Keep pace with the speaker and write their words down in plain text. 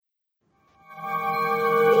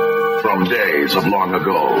From days of long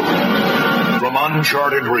ago, from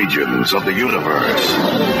uncharted regions of the universe,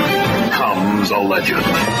 comes a legend.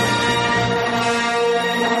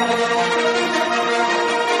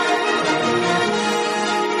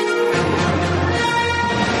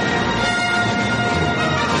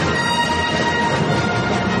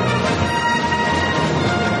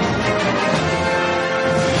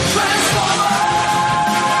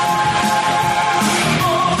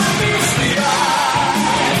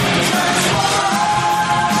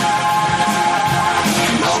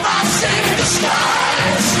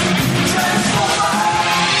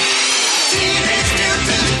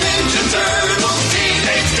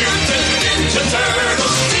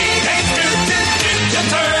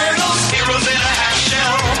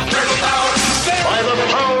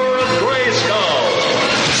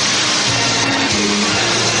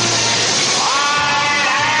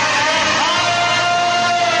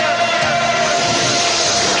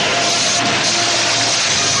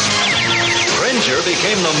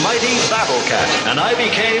 Became the mighty Battle Cat, and I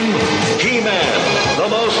became He-Man, the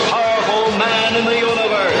most powerful man in the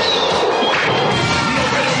universe.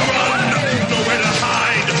 Nowhere to run, nowhere to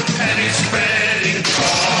hide, and it's spreading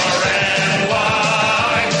far and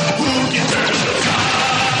wide. Who can turn the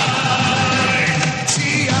tide?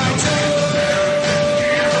 G.I. Joe!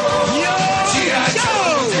 G.I.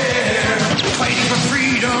 Joe! There, fighting for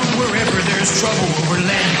freedom wherever there's trouble over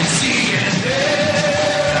land and sea and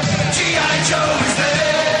air. G.I. Joe is there.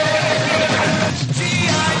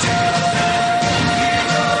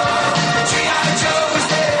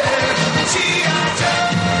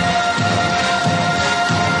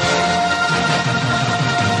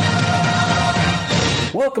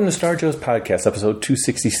 Welcome to Star Joe's Podcast, episode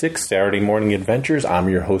 266, Saturday Morning Adventures. I'm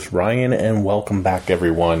your host, Ryan, and welcome back,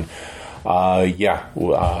 everyone. I'm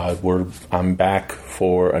back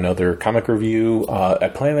for another comic review. I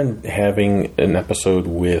plan on having an episode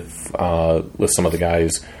with some of the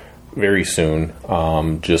guys very soon.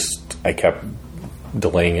 I kept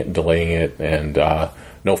delaying it, and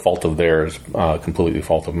no fault of theirs, completely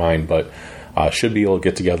fault of mine, but should be able to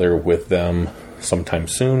get together with them sometime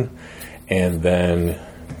soon, and then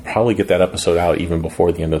probably get that episode out even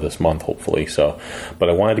before the end of this month, hopefully. But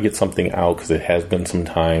I wanted to get something out because it has been some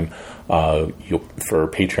time. For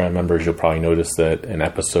Patreon members, you'll probably notice that an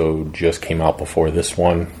episode just came out before this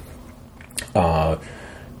one,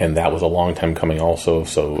 and that was a long time coming also,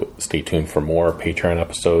 so stay tuned for more Patreon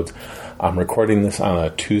episodes. I'm recording this on a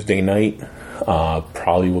Tuesday night.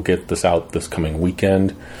 Probably will get this out this coming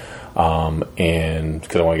weekend, and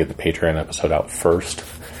because I want to get the Patreon episode out first,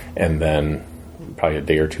 and then probably a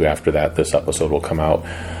day or two after that, this episode will come out.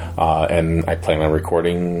 And I plan on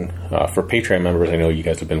recording for Patreon members. I know you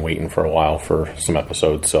guys have been waiting for a while for some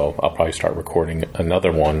episodes, so I'll probably start recording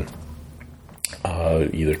another one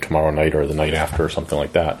either tomorrow night or the night after or something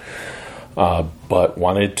like that. But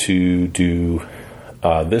wanted to do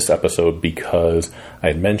this episode because I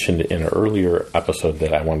had mentioned in an earlier episode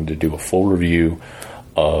that I wanted to do a full review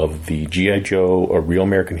of the G.I. Joe, A Real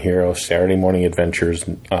American Hero, Saturday Morning Adventures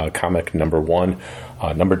comic number 1.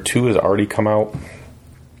 Number 2 has already come out.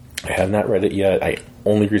 I have not read it yet.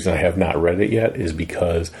 Only reason I have not read it yet is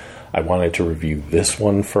because I wanted to review this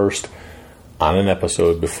one first on an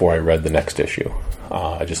episode before I read the next issue.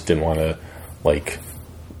 I just didn't want to,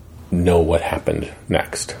 know what happened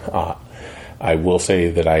next. I will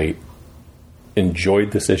say that I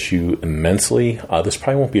enjoyed this issue immensely. This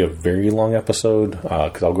probably won't be a very long episode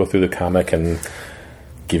because I'll go through the comic and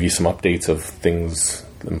give you some updates of things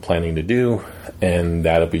I'm planning to do, and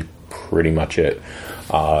that'll be pretty much it.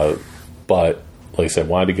 But like I said,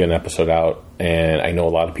 wanted to get an episode out, and I know a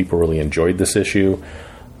lot of people really enjoyed this issue.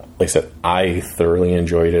 Like I said, I thoroughly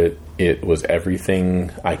enjoyed it. It was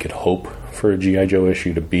everything I could hope for a G.I. Joe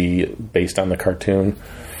issue to be based on the cartoon.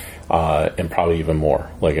 And probably even more.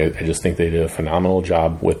 I just think they did a phenomenal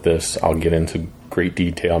job with this. I'll get into great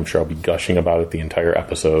detail. I'm sure I'll be gushing about it the entire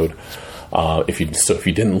episode. If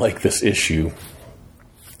you didn't like this issue,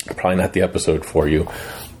 probably not the episode for you.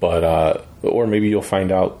 But or maybe you'll find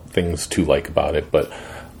out things to like about it. But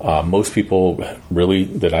most people really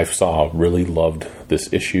that I saw really loved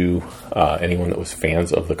this issue. Anyone that was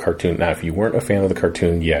fans of the cartoon. Now, if you weren't a fan of the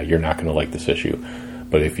cartoon, yeah, you're not going to like this issue.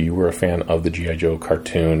 But if you were a fan of the G.I. Joe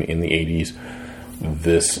cartoon in the 80s,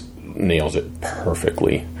 this nails it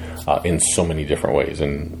perfectly in so many different ways.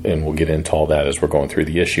 And we'll get into all that as we're going through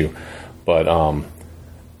the issue. But,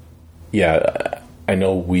 I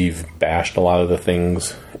know we've bashed a lot of the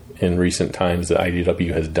things in recent times that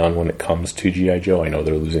IDW has done when it comes to G.I. Joe. I know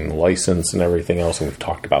they're losing the license and everything else, and we've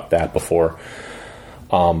talked about that before.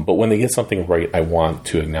 But when they get something right, I want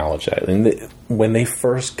to acknowledge that. And when they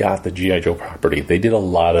first got the G.I. Joe property, they did a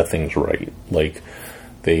lot of things right. Like,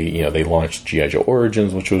 they launched G.I. Joe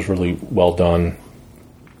Origins, which was really well done.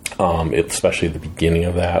 Especially at the beginning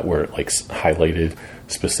of that, where it, like, highlighted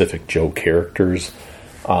specific Joe characters,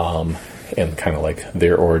 and kind of like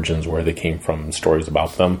their origins, where they came from, and stories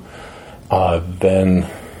about them. Then,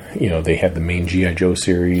 they had the main G.I. Joe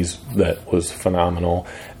series that was phenomenal.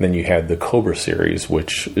 And then you had the Cobra series,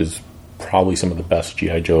 which is probably some of the best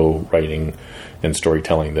G.I. Joe writing and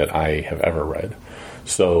storytelling that I have ever read.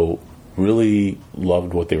 So really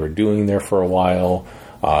loved what they were doing there for a while.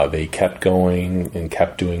 They kept going and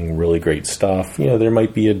kept doing really great stuff. There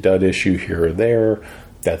might be a dud issue here or there.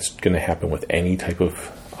 That's going to happen with any type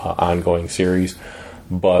of ongoing series.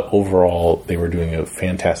 But overall, they were doing a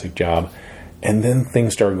fantastic job. And then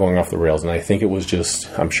things started going off the rails. And I think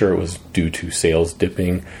I'm sure it was due to sales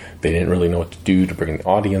dipping. They didn't really know what to do to bring the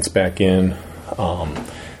audience back in.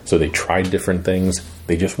 So they tried different things.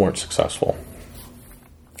 They just weren't successful.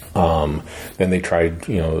 Then they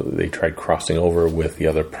tried crossing over with the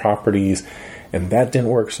other properties, and that didn't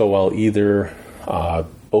work so well either,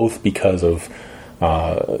 both because of,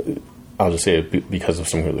 I'll just say it, because of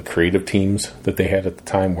some of the creative teams that they had at the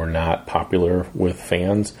time were not popular with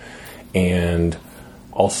fans, and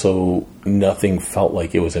also nothing felt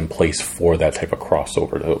like it was in place for that type of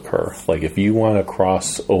crossover to occur. Like, if you want to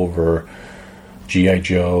cross over G.I.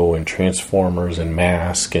 Joe and Transformers and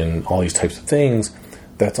Mask and all these types of things,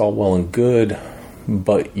 that's all well and good,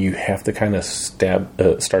 but you have to kind of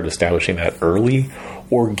start establishing that early,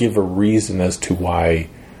 or give a reason as to why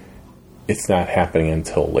it's not happening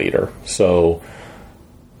until later. So,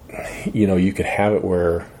 you could have it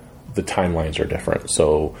where the timelines are different.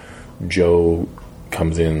 So Joe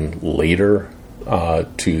comes in later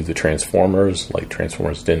to the Transformers, like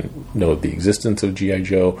Transformers didn't know the existence of G.I.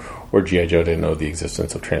 Joe, or G.I. Joe didn't know the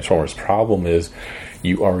existence of Transformers. Problem is,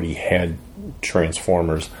 you already had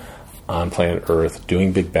Transformers on planet Earth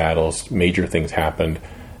doing big battles, major things happened,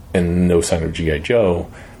 and no sign of G.I.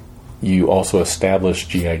 Joe. You also established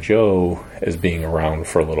G.I. Joe as being around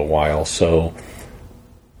for a little while, so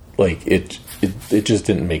like it just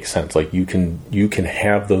didn't make sense. Like, you can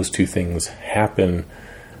have those two things happen,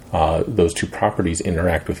 those two properties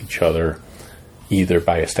interact with each other, either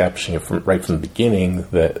by establishing it right from the beginning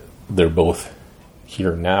that they're both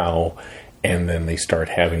here now, and then they start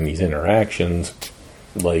having these interactions,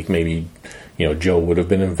 like maybe, Joe would have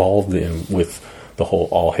been involved with the whole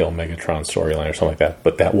All Hail Megatron storyline or something like that,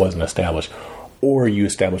 but that wasn't established. Or you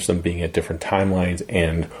establish them being at different timelines,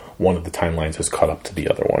 and one of the timelines has caught up to the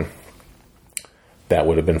other one. That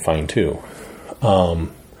would have been fine too. Like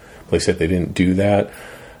I said, they didn't do that.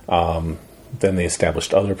 Then they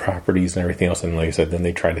established other properties and everything else, and like I said, then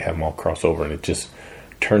they tried to have them all cross over, and it just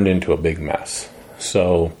turned into a big mess.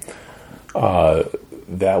 So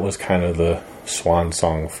that was kind of the swan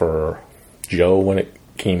song for Joe when it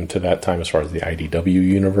came to that time as far as the IDW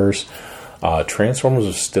universe. Transformers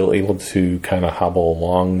was still able to kind of hobble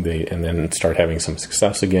along, and then start having some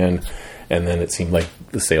success again, and then it seemed like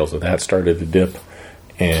the sales of that started to dip,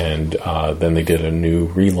 and then they did a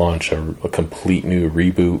new relaunch, a complete new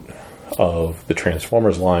reboot of the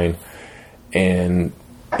Transformers line, and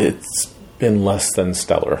it's been less than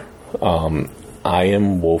stellar. I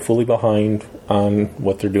am woefully behind on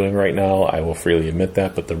what they're doing right now. I will freely admit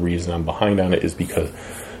that, but the reason I'm behind on it is because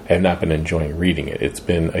I have not been enjoying reading it. It's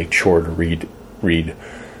been a chore to read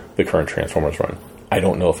the current Transformers run. I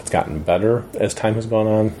don't know if it's gotten better as time has gone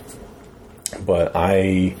on, but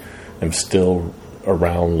I am still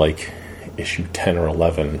around like issue 10 or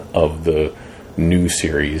 11 of the new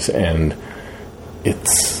series, and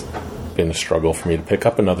it's been a struggle for me to pick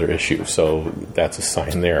up another issue, so that's a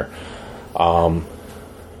sign there.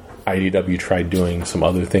 IDW tried doing some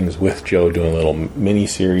other things with Joe, doing a little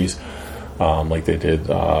mini-series, like they did,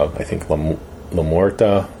 I think, La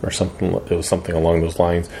Muerta or something. It was something along those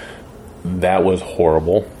lines. That was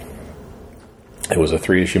horrible. It was a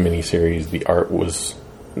 3-issue mini-series. The art was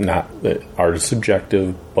not... The art is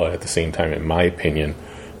subjective, but at the same time, in my opinion,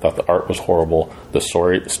 I thought the art was horrible. The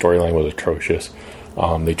storyline was atrocious.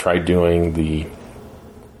 They tried doing the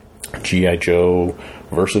G.I. Joe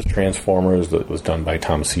versus Transformers that was done by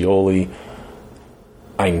Tom Scioli.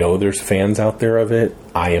 I know there's fans out there of it.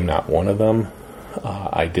 I am not one of them.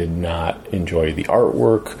 I did not enjoy the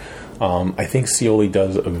artwork. I think Scioli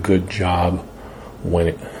does a good job when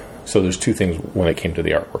it... So there's two things when it came to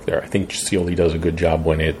the artwork there. I think Scioli does a good job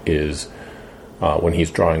when it is... when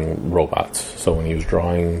he's drawing robots. So when he was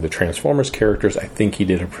drawing the Transformers characters, I think he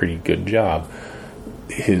did a pretty good job.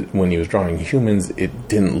 When he was drawing humans, it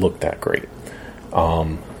didn't look that great.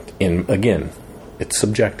 And again, it's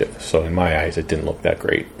subjective, so in my eyes, it didn't look that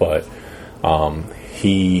great. But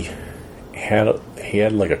he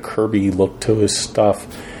had like a Kirby look to his stuff,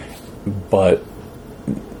 but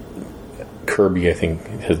Kirby, I think,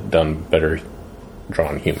 has done better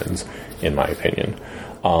drawn humans, in my opinion.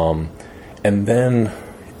 And then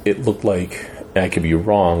it looked like, I could be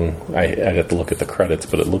wrong, I'd have to look at the credits,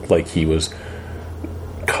 but it looked like he was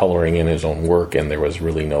coloring in his own work, and there was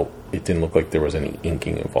really it didn't look like there was any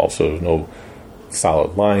inking involved, so there was no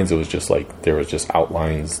solid lines. It was just like, there was just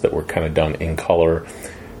outlines that were kind of done in color.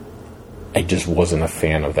 I just wasn't a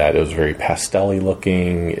fan of that. It was very pastel-y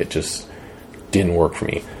looking. It just didn't work for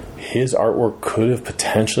me. His artwork could have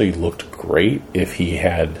potentially looked great if he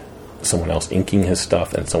had someone else inking his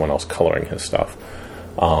stuff and someone else coloring his stuff.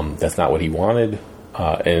 That's not what he wanted.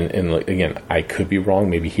 And again, I could be wrong.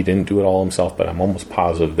 Maybe he didn't do it all himself, but I'm almost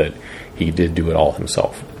positive that he did do it all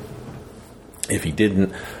himself. If he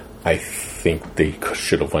didn't, I think they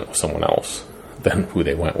should have went with someone else than who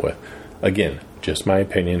they went with. Again, just my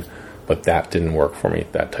opinion, but that didn't work for me.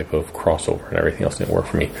 That type of crossover and everything else didn't work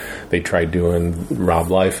for me. They tried doing Rob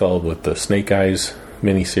Liefeld with the Snake Eyes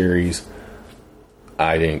miniseries.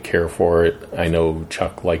 I didn't care for it. I know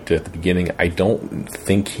Chuck liked it at the beginning. I don't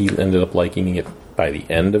think he ended up liking it by the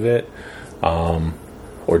end of it,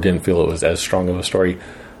 or didn't feel it was as strong of a story.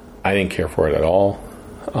 I didn't care for it at all.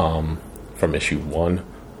 From issue 1,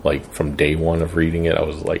 like from day 1 of reading it, I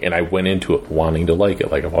was like, and I went into it wanting to like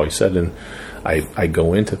it, like I've always said, and I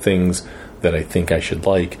go into things that I think I should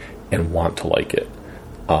like and want to like it.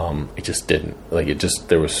 It just didn't.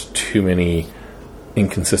 There was too many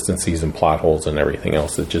inconsistencies and plot holes and everything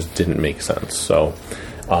else that just didn't make sense. So,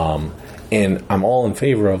 and I'm all in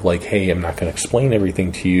favor of like, hey, I'm not going to explain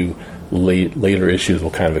everything to you. Later issues will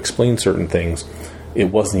kind of explain certain things. It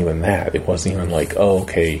wasn't even that. It wasn't even like, oh,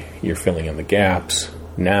 okay, you're filling in the gaps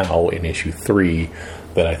now in issue 3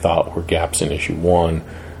 that I thought were gaps in issue 1.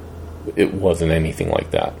 It wasn't anything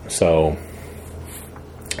like that. So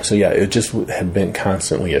yeah, it just had been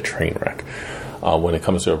constantly a train wreck. When it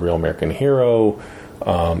comes to A Real American Hero,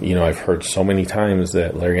 I've heard so many times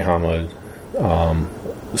that Larry Hama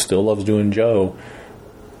still loves doing Joe.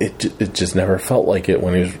 It just never felt like it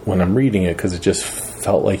when I'm reading it, because it just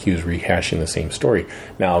felt like he was rehashing the same story.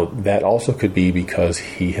 Now, that also could be because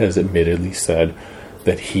he has admittedly said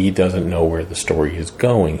that he doesn't know where the story is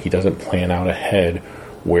going. He doesn't plan out ahead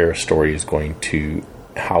where a story is going to,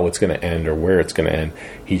 how it's going to end or where it's going to end.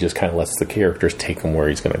 He just kind of lets the characters take him where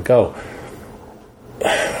he's going to go.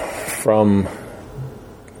 From,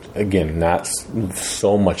 again, not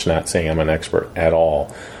so much not saying I'm an expert at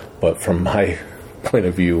all, but from my point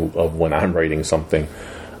of view of when I'm writing something,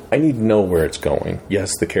 I need to know where it's going.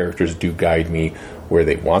 Yes, the characters do guide me where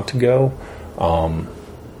they want to go,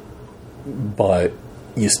 but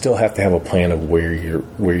you still have to have a plan of where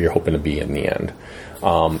you're hoping to be in the end.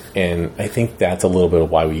 And I think that's a little bit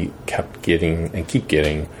of why we kept getting and keep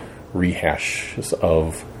getting rehashes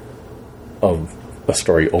of a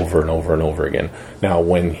story over and over and over again. Now,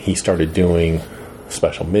 when he started doing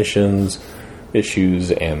special missions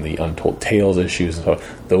issues and the Untold Tales issues and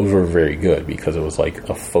stuff, those were very good because it was like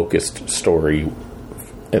a focused story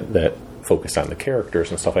that focused on the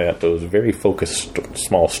characters and stuff like that. Those very focused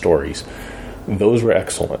small stories, those were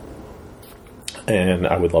excellent, and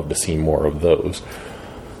I would love to see more of those.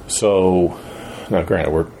 So, now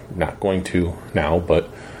granted, we're not going to now, but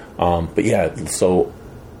yeah, so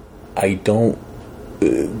I don't.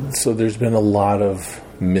 So there's been a lot of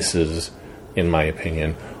misses, in my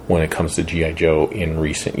opinion, when it comes to G.I. Joe in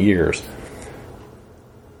recent years.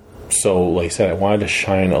 So, like I said, I wanted to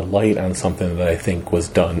shine a light on something that I think was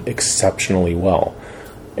done exceptionally well.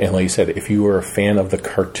 And like I said, if you were a fan of the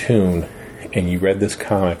cartoon and you read this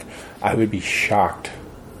comic, I would be shocked,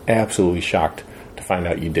 absolutely shocked, to find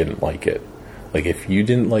out you didn't like it. Like, if you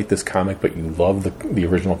didn't like this comic but you love the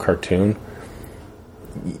original cartoon,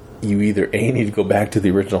 you either A, need to go back to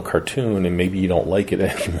the original cartoon and maybe you don't like it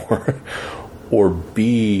anymore, or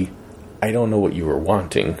B, I don't know what you were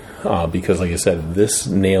wanting, because like I said, this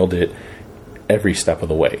nailed it every step of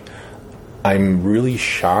the way. I'm really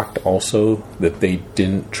shocked also that they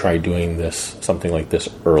didn't try doing something like this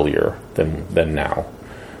earlier than now.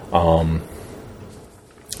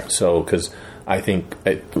 So, because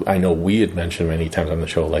I know we had mentioned many times on the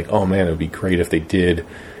show, like, oh man, it would be great if they did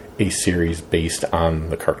a series based on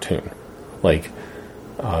the cartoon, like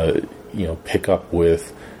pick up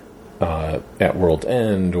with at World's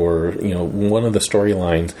End, or one of the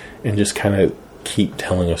storylines, and just kind of keep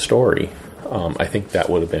telling a story. I think that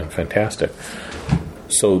would have been fantastic.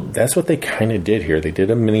 So that's what they kind of did here. They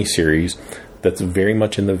did a mini series. that's very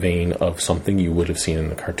much in the vein of something you would have seen in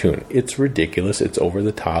the cartoon. It's ridiculous, it's over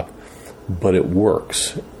the top, but it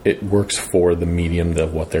works. It works for the medium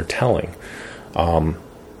of what they're telling.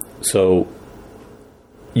 So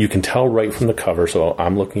you can tell right from the cover. So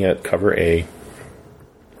I'm looking at cover A,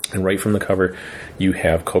 and right from the cover, you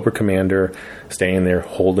have Cobra Commander standing there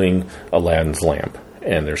holding Aladdin's lamp,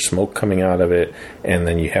 and there's smoke coming out of it, and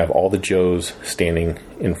then you have all the Joes standing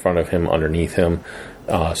in front of him, underneath him,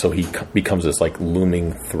 so he becomes this like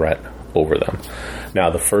looming threat over them. Now,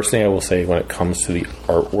 the first thing I will say when it comes to the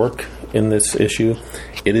artwork in this issue,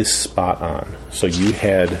 it is spot on. So you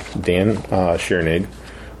had Dan Schiernig,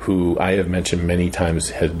 who I have mentioned many times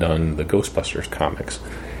had done the Ghostbusters comics.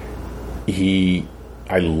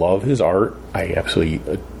 I love his art. I absolutely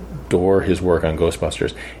adore his work on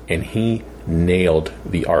Ghostbusters, and he nailed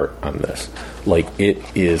the art on this. Like, it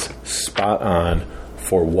is spot on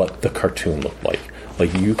for what the cartoon looked like.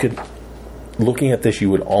 Like, you could, looking at this, you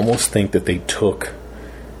would almost think that they took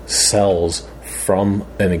cells from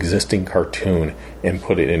an existing cartoon and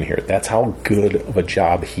put it in here. That's how good of a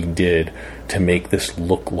job he did to make this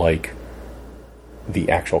look like the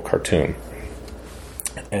actual cartoon.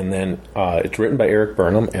 And then it's written by Eric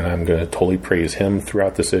Burnham, and I'm going to totally praise him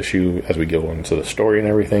throughout this issue as we go into the story and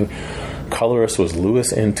everything. Colorist was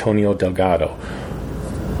Luis Antonio Delgado.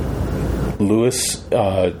 Luis,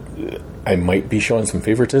 I might be showing some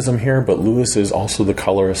favoritism here, but Luis is also the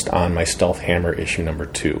colorist on my Stealth Hammer issue number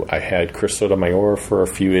 2. I had Chris Sotomayor for a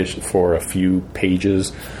few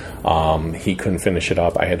pages. He couldn't finish it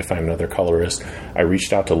up. I had to find another colorist. I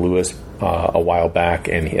reached out to Luis a while back,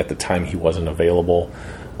 and at the time he wasn't available.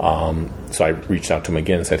 So I reached out to him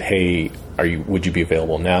again and said, "Hey, would you be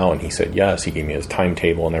available now?" And he said yes. He gave me his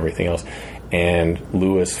timetable and everything else. And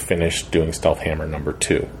Luis finished doing Stealth Hammer number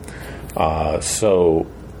 2. So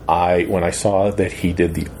when I saw that he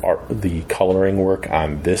did the coloring work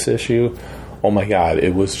on this issue, oh my God,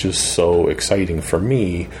 it was just so exciting for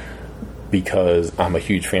me, because I'm a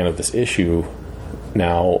huge fan of this issue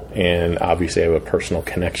now, and obviously I have a personal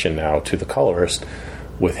connection now to the colorist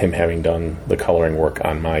with him having done the coloring work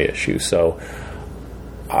on my issue. So,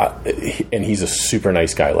 and he's a super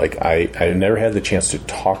nice guy. Like, I never had the chance to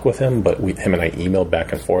talk with him, but him and I emailed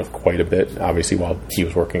back and forth quite a bit, obviously while he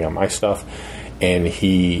was working on my stuff, and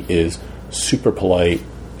he is super polite,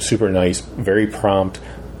 super nice, very prompt,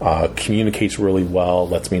 communicates really well,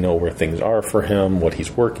 lets me know where things are for him, what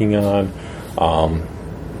he's working on.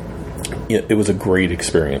 It was a great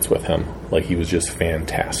experience with him. Like, he was just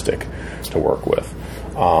fantastic to work with.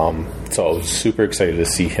 So I was super excited to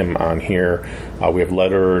see him on here. We have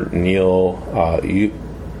letterer Neil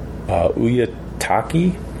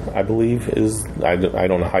Uyatake, I believe is, I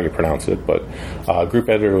don't know how you pronounce it, but group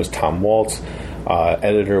editor was Tom Waltz.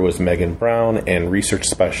 Editor was Megan Brown, and research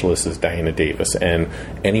specialist is Diana Davis. And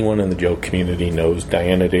anyone in the Joe community knows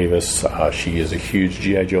Diana Davis. She is a huge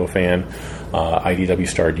G.I. Joe fan. IDW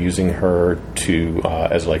started using her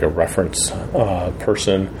as like a reference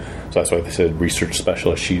person. So that's why they said research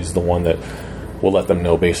specialist. She's the one that will let them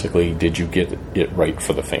know, basically, did you get it right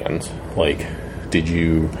for the fans? Like, did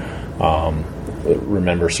you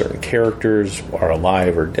remember certain characters are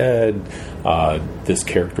alive or dead? This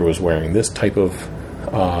character was wearing this type of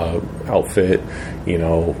outfit,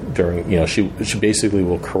 during, she basically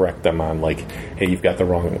will correct them on, like, hey, you've got the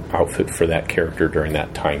wrong outfit for that character during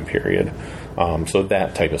that time period. So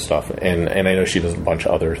that type of stuff. And I know she does a bunch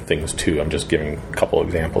of other things too. I'm just giving a couple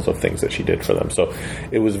examples of things that she did for them. So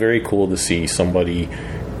it was very cool to see somebody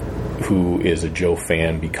who is a Joe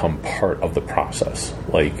fan become part of the process.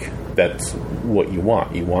 Like, that's what you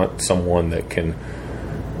want. You want someone that can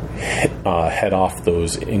head off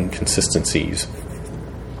those inconsistencies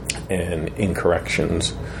and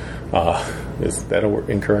incorrections. Is that a word?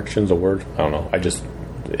 Incorrections a word? I don't know.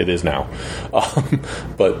 It is now.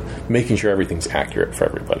 But making sure everything's accurate for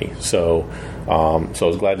everybody. So I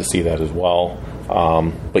was glad to see that as well.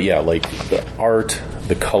 But yeah, like, the art,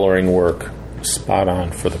 the coloring work, spot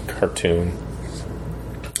on for the cartoon.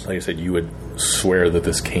 Like I said, you would swear that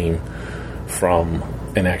this came from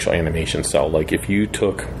an actual animation cell. Like, if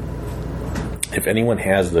anyone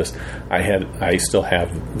has this, I still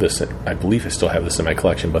have this. I believe I still have this in my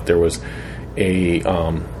collection. But there was a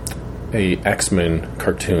X-Men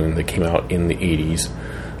cartoon that came out in the 80s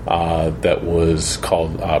that was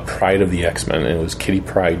called Pride of the X-Men, and it was Kitty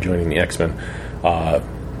Pryde joining the X-Men.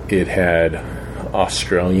 It had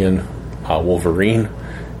Australian Wolverine.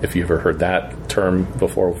 If you ever heard that term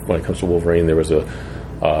before, when it comes to Wolverine, there was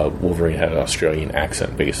Wolverine had an Australian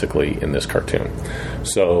accent basically in this cartoon.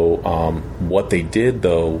 So what they did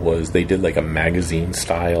though was they did like a magazine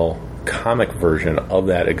style comic version of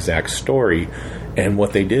that exact story. And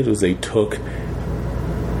what they did was they took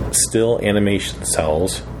still animation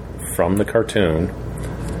cells from the cartoon.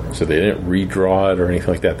 So they didn't redraw it or anything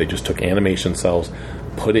like that. They just took animation cells,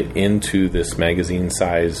 put it into this magazine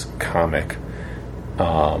size comic,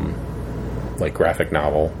 like graphic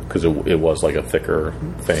novel, because it was like a thicker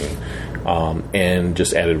thing, and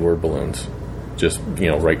just added word balloons, just,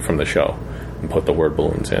 right from the show, and put the word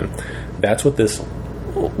balloons in. That's what this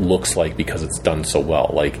looks like because it's done so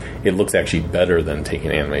well. Like, it looks actually better than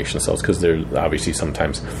taking animation cells, because there's obviously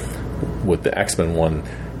sometimes with the X-Men one,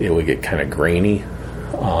 it would get kind of grainy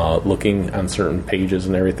looking on certain pages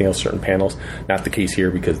and everything else, certain panels. Not the case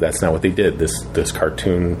here, because that's not what they did. This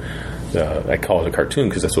cartoon, I call it a cartoon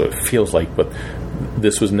because that's what it feels like, but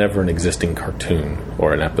this was never an existing cartoon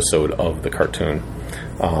or an episode of the cartoon.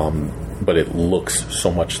 But it looks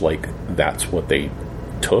so much like that's what they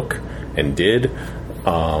took and did.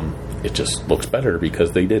 It just looks better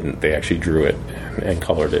because they didn't. They actually drew it and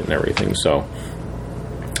colored it and everything. So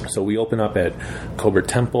we open up at Cobra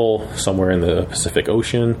Temple, somewhere in the Pacific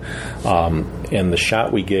Ocean, and the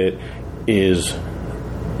shot we get is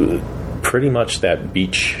pretty much that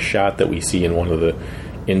beach shot that we see in one of the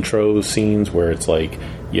intro scenes, where it's like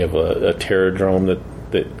you have a terradrome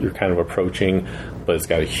that you're kind of approaching, but it's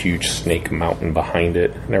got a huge snake mountain behind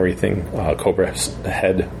it and everything, Cobra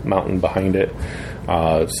head mountain behind it.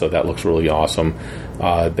 So that looks really awesome.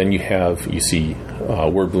 Then you see a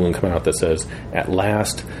word balloon coming out that says, "At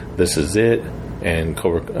last, this is it." And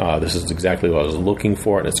Cobra, this is exactly what I was looking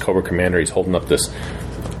for. And it's Cobra Commander. He's holding up this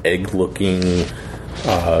egg-looking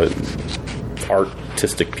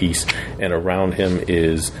artistic piece, and around him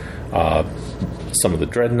is some of the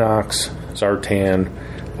Dreadnoks, Zartan,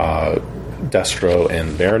 Destro,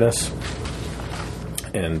 and Baroness.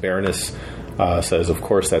 And Baroness says, of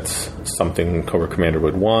course, that's something Cobra Commander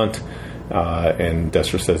would want. And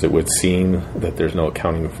Destro says it would seem that there's no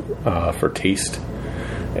accounting for taste.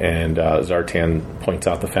 And Zartan points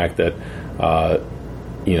out the fact that,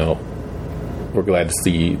 we're glad to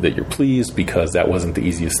see that you're pleased, because that wasn't the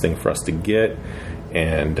easiest thing for us to get.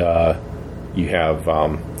 And you have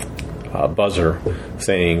Buzzer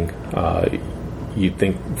saying, you'd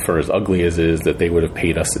think, for as ugly as it is, that they would have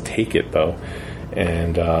paid us to take it, though.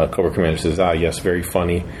 And Cobra Commander says, yes, very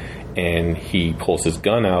funny. And he pulls his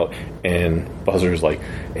gun out, and Buzzer's like,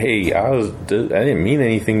 hey, I didn't mean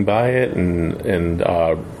anything by it. And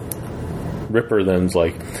Ripper then's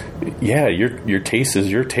like, yeah, your taste is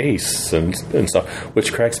your taste, and stuff,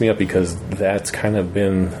 which cracks me up, because that's kind of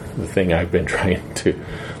been the thing I've been trying to,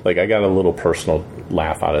 like, I got a little personal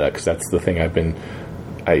laugh out of that, because that's the thing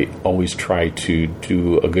I always try to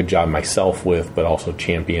do a good job myself with, but also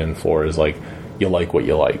champion for, is like, you like what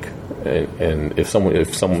you like. And if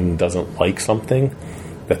someone doesn't like something,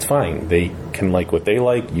 that's fine. They can like what they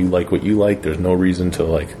like. You like what you like. There's no reason to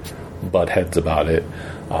like butt heads about it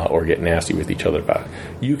or get nasty with each other about it.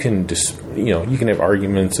 You can you can have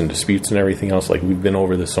arguments and disputes and everything else. Like, we've been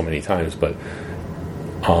over this so many times, but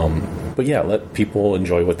yeah, let people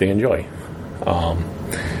enjoy what they enjoy.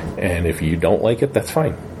 And if you don't like it, that's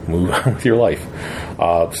fine. Move on with your life.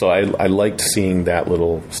 So I liked seeing that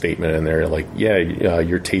little statement in there, like,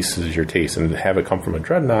 your taste is your taste, and have it come from a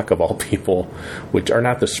Dreadnok of all people, which are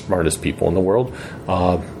not the smartest people in the world.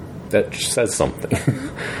 That says something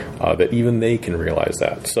that even they can realize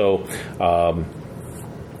that. So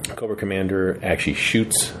Cobra Commander actually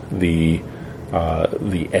shoots the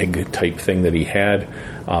egg type thing that he had.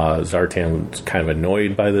 Zartan's kind of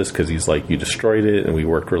annoyed by this, because he's like, you destroyed it, and we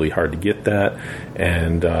worked really hard to get that.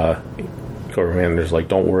 And Cobra Commander's like,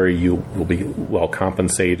 don't worry, you will be well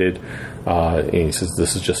compensated. And he says,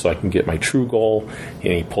 this is just so I can get my true goal.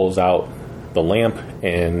 And he pulls out the lamp,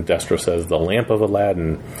 and Destro says, the lamp of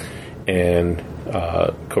Aladdin. And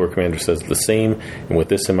Cobra Commander says the same. And with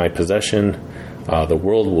this in my possession, the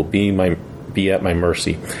world will be at my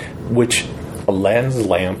mercy. Which, Aladdin's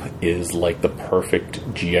lamp is like the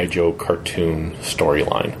perfect G.I. Joe cartoon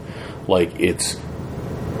storyline. Like, it's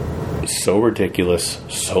so ridiculous,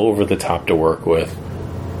 so over the top to work with,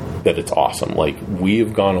 that it's awesome. Like, we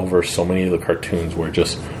have gone over so many of the cartoons where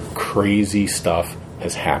just crazy stuff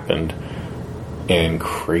has happened and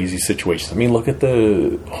crazy situations. I mean, look at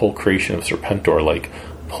the whole creation of Serpentor, like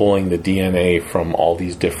pulling the DNA from all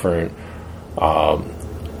these different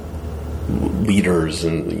leaders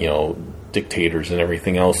and dictators and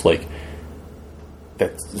everything else. Like,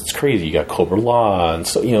 it's crazy. You got Cobra Law, and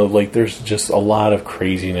so like, there's just a lot of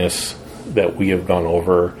craziness that we have gone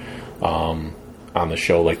over on the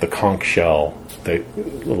show, like the conch shell that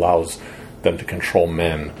allows them to control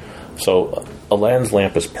men. So Aladdin's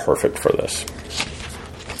lamp is perfect for this.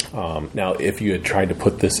 Now, if you had tried to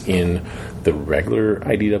put this in the regular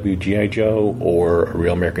IDW G.I. Joe or a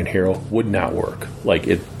Real American Hero, would not work. Like,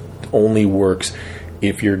 it only works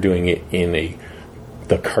if you're doing it in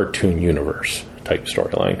the cartoon universe type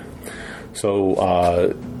storyline.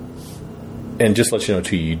 So, and just to let you know,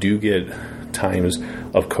 too, you do get times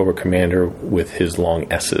of Cobra Commander with his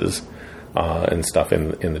long S's and stuff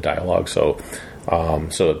in the dialogue. So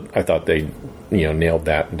I thought they, nailed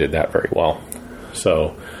that and did that very well.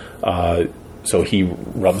 So he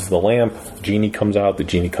rubs the lamp. Genie comes out. The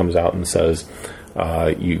genie comes out and says,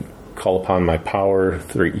 "You call upon my power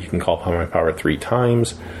 3. You can call upon my power 3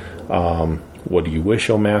 times. What do you wish,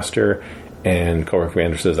 O Master?" And Cobra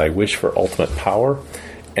Commander says, "I wish for ultimate power."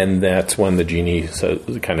 And that's when the genie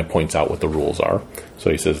kind of points out what the rules are. So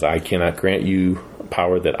he says, "I cannot grant you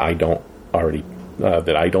power that I don't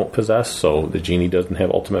possess." So the genie doesn't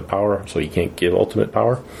have ultimate power, so he can't give ultimate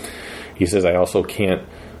power. He says, "I also can't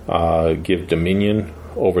give dominion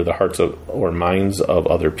over the hearts or minds of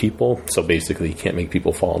other people." So basically, he can't make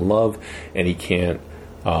people fall in love, and he can't,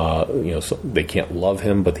 so they can't love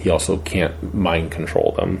him, but he also can't mind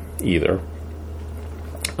control them either.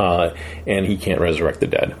 And he can't resurrect the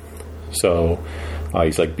dead. So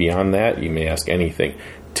he's like, beyond that, you may ask anything.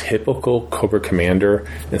 Typical Cobra Commander,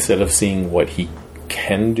 instead of seeing what he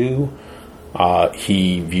can do,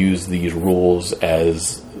 he views these rules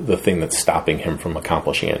as the thing that's stopping him from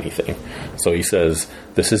accomplishing anything. So he says,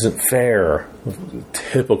 "This isn't fair."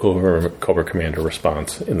 Typical Cobra Commander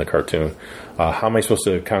response in the cartoon. "How am I supposed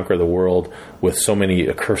to conquer the world with so many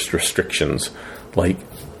accursed restrictions?" Like,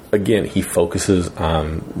 again, he focuses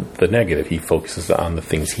on the negative. He focuses on the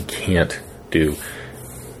things he can't do,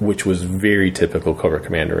 which was very typical Cobra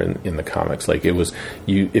Commander in the comics. Like, it was,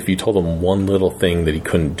 if you told him one little thing that he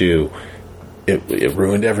couldn't do, it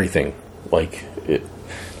ruined everything. Like,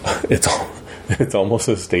 it's almost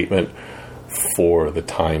a statement for the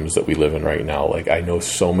times that we live in right now. Like, I know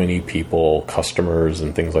so many people, customers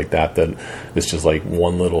and things like that it's just like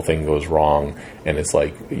one little thing goes wrong and it's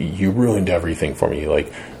like, you ruined everything for me.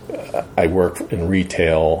 Like, I work in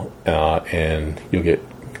retail, and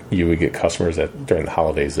you would get customers that during the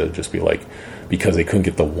holidays that would just be like, because they couldn't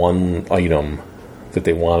get the one item that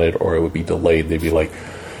they wanted, or it would be delayed, they'd be like,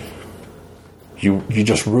 you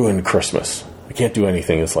just ruined Christmas. I can't do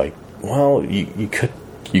anything. It's like, well, you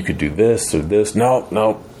could do this or this.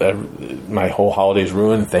 No, my whole holiday's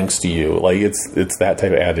ruined thanks to you. Like, it's that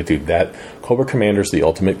type of attitude. That Cobra Commander's the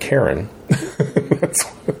ultimate Karen.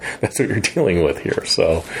 That's what you're dealing with here.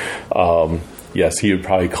 So, yes, he would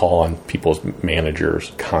probably call on people's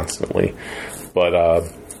managers constantly. But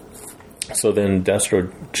so then Destro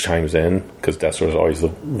chimes in, because Destro is always the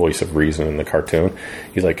voice of reason in the cartoon.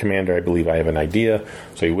 He's like, "Commander, I believe I have an idea."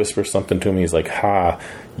 So he whispers something to him. He's like, "Ha,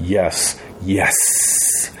 yes,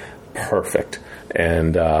 perfect."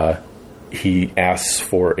 And he asks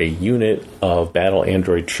for a unit of battle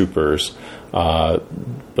android troopers,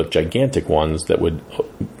 but gigantic ones that would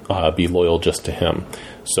be loyal just to him.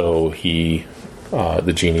 So the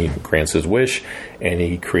genie grants his wish, and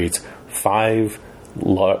he creates 5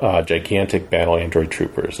 gigantic battle android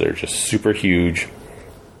troopers. They're just super huge.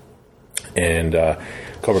 And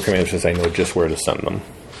Cobra Commander says, "I know just where to send them."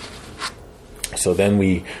 So then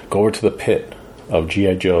we go over to the pit of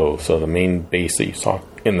G.I. Joe, so the main base that you saw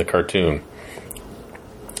in the cartoon.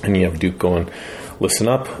 And you have Duke going, "Listen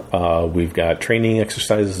up, we've got training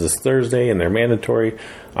exercises this Thursday, and they're mandatory.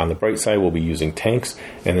 On the bright side, we'll be using tanks."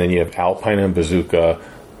 And then you have Alpine and Bazooka.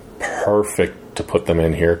 Perfect to put them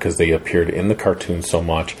in here, because they appeared in the cartoon so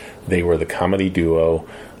much. They were the comedy duo,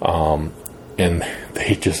 and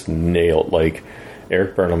they just nailed, like,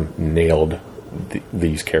 Eric Burnham nailed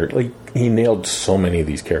these characters. Like, he nailed so many of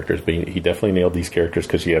these characters, but he definitely nailed these characters,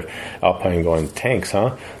 because you have Alpine going, "Tanks,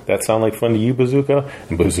 huh? That sound like fun to you, Bazooka?"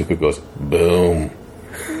 And Bazooka goes, "Boom."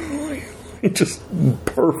 Just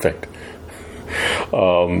perfect.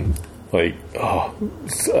 I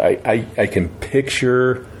can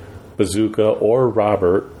picture Bazooka or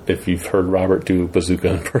Robert, if you've heard Robert do Bazooka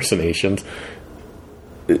impersonations.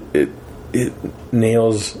 It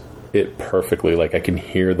nails it perfectly. Like, I can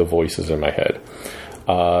hear the voices in my head.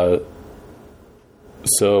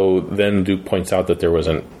 So then Duke points out that there was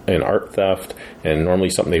an art theft, and normally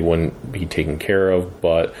something they wouldn't be taken care of,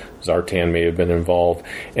 but Zartan may have been involved.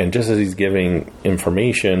 And just as he's giving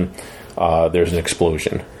information, there's an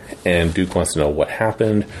explosion, and Duke wants to know what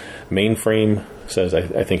happened. Mainframe says,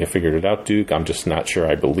 I think I figured it out, Duke. I'm just not sure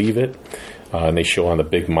I believe it. And they show on the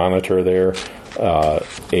big monitor there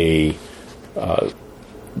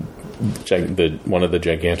one of the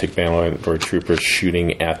gigantic battle android troopers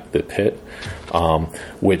shooting at the pit,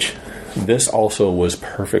 which this also was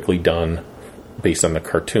perfectly done based on the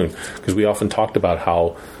cartoon, because we often talked about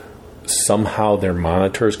how somehow their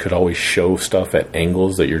monitors could always show stuff at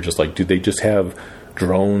angles that you're just like, do they just have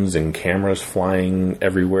drones and cameras flying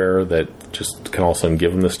everywhere that just can all of a sudden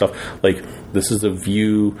give them this stuff? Like, this is a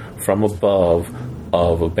view from above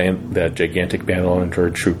of that gigantic Bandolier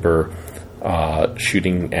Droid Trooper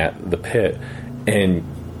shooting at the pit, and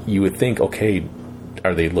you would think, okay,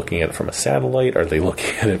 are they looking at it from a satellite? Are they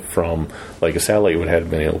looking at it from, like, a satellite would have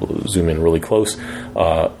been able to zoom in really close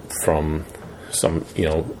from some,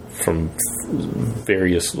 from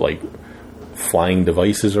various, like, flying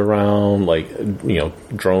devices around, like,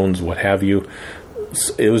 drones, what have you.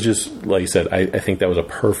 It was just, like I said, I think that was a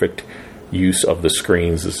perfect use of the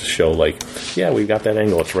screens, is to show, like, yeah, we've got that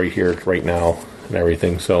angle, it's right here, it's right now, and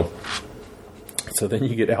everything. So then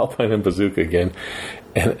you get Alpine and Bazooka again,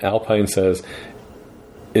 and Alpine says,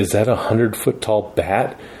 is that 100-foot tall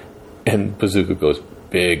bat? And Bazooka goes,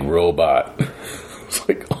 big robot. It's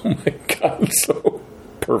like, oh my god, so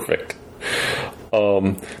perfect.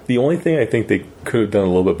 The only thing I think they could have done a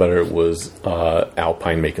little bit better was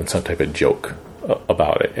Alpine making some type of joke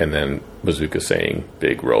about it, and then Bazooka saying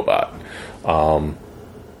big robot.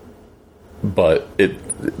 But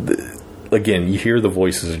again, you hear the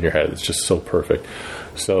voices in your head. It's just so perfect.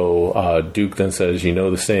 So Duke then says,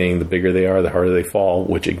 the saying, the bigger they are, the harder they fall,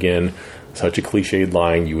 which, again, such a cliched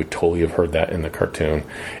line. You would totally have heard that in the cartoon.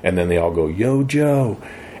 And then they all go, yo, Joe.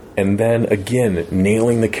 And then, again,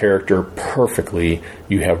 nailing the character perfectly,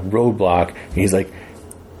 you have Roadblock, and he's like,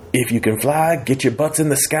 if you can fly, get your butts in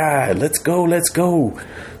the sky. Let's go, let's go.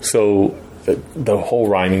 So the whole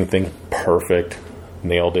rhyming thing, perfect.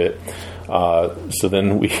 Nailed it. So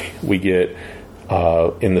then we get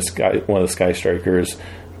in the sky, one of the Sky Strikers,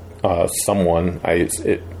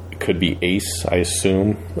 it could be Ace, I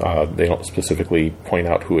assume. They don't specifically point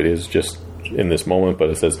out who it is just in this moment, but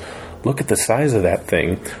it says, look at the size of that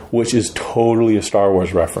thing, which is totally a Star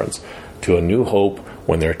Wars reference to A New Hope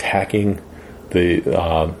when they're attacking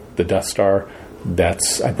the Death Star.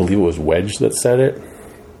 That's, I believe it was Wedge that said it.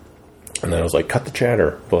 And then I was like, cut the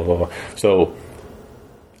chatter, blah, blah, blah. So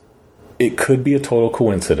it could be a total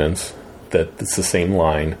coincidence that it's the same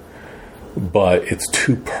line, but it's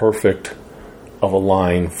too perfect of a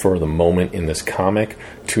line for the moment in this comic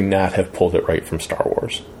to not have pulled it right from Star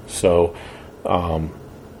Wars. So, and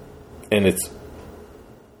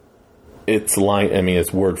it's line, I mean,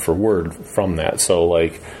 it's word for word from that. So,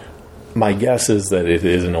 like, my guess is that it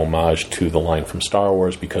is an homage to the line from Star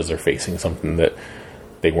Wars because they're facing something that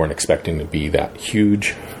they weren't expecting to be that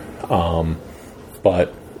huge.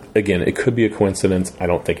 But again, it could be a coincidence. I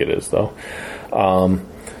don't think it is, though.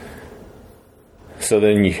 So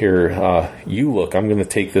then you hear, you look, I'm going to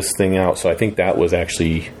take this thing out. So I think that was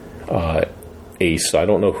actually Ace. So I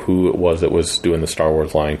don't know who it was that was doing the Star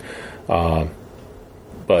Wars line.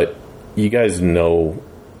 But you guys know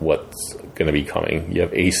what's going to be coming. You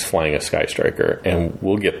have Ace flying a Sky Striker, and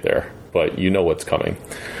we'll get there, but you know what's coming.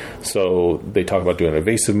 So they talk about doing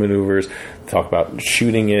evasive maneuvers, talk about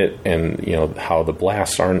shooting it, and how the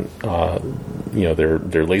blasts aren't,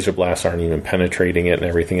 their laser blasts aren't even penetrating it, and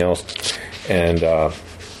everything else. And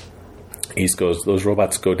Ace goes, those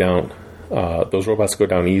robots go down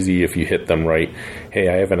easy if you hit them right. Hey,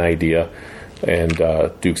 I have an idea. And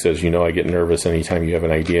Duke says, I get nervous anytime you have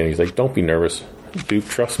an idea. And he's like, don't be nervous, Duke,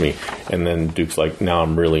 trust me. And then Duke's like, now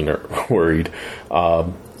I'm really worried.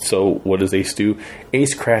 So what does Ace do?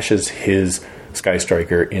 Ace crashes his Sky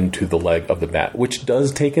Striker into the leg of the bat, which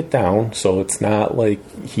does take it down. So it's not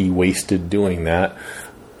like he wasted doing that.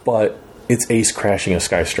 But it's Ace crashing a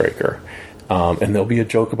Sky Striker. And there'll be a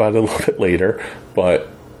joke about it a little bit later. But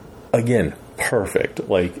again, perfect.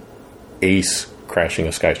 Like, Ace crashing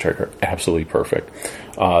a Sky Striker, absolutely perfect.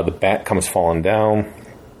 The bat comes falling down.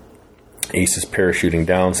 Ace is parachuting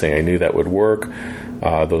down, saying, I knew that would work.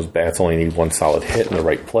 Those bats only need one solid hit in the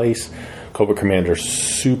right place. Cobra Commander's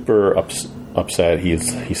super upset.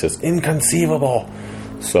 He says, inconceivable.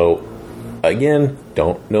 So, again,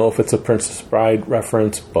 don't know if it's a Princess Bride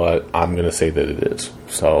reference, but I'm going to say that it is.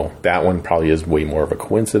 So, that one probably is way more of a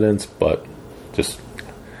coincidence, but just,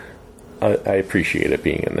 I appreciate it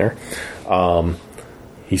being in there.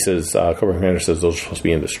 He says, Cobra Commander says those are supposed to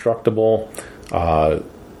be indestructible.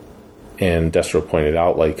 And Destro pointed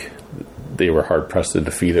out, like, they were hard-pressed to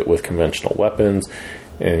defeat it with conventional weapons.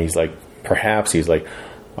 And he's like, I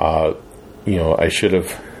should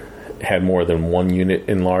have had more than one unit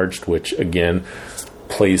enlarged, which, again,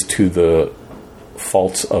 plays to the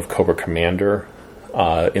faults of Cobra Commander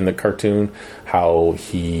in the cartoon, how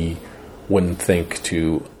he wouldn't think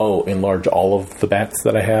to, enlarge all of the bats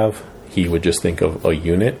that I have. He would just think of a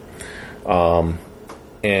unit.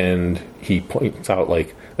 And he points out,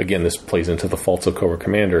 like, again, this plays into the faults of Cobra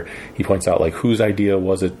Commander. He points out, like, whose idea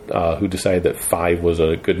was it, who decided that 5 was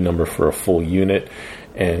a good number for a full unit?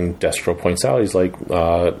 And Destro points out, he's like,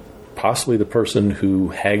 possibly the person who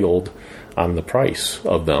haggled on the price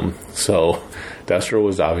of them. So Destro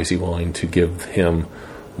was obviously willing to give him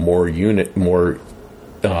more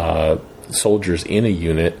soldiers in a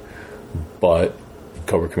unit, but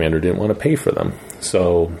Cobra Commander didn't want to pay for them.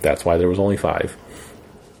 So that's why there was only 5.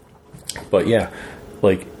 But yeah,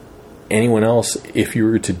 like, anyone else, if you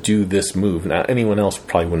were to do this move, now anyone else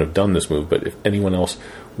probably wouldn't have done this move, but if anyone else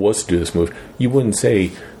was to do this move, you wouldn't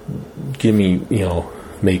say, give me,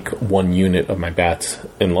 make 1 unit of my bats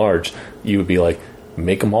enlarged. You would be like,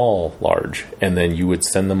 make them all large, and then you would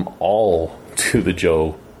send them all to the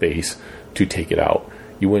Joe base to take it out.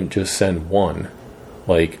 You wouldn't just send 1.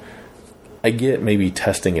 Like, I get maybe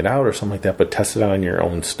testing it out or something like that, but test it out on your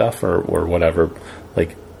own stuff or whatever,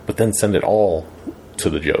 like, but then send it all to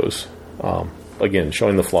the Joes. Again,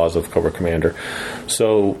 showing the flaws of Cobra Commander.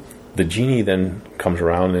 So the genie then comes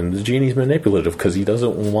around, and the genie's manipulative because he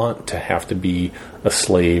doesn't want to have to be a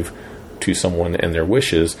slave to someone and their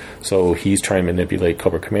wishes. So he's trying to manipulate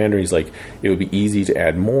Cobra Commander. He's like, it would be easy to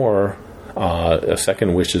add more. A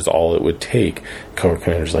second wish is all it would take. Cobra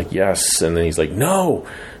Commander's like, yes. And then he's like, no.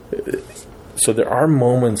 So there are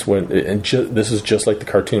moments when, and this is just like the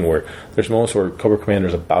cartoon, where there's moments where Cobra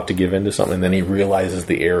Commander's about to give in to something, and then he realizes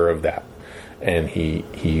the error of that, and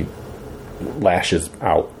he lashes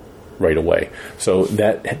out right away. So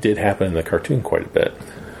that did happen in the cartoon quite a bit.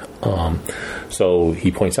 So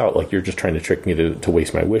he points out, like, you're just trying to trick me to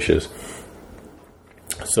waste my wishes.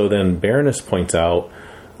 So then Baroness points out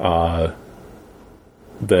that,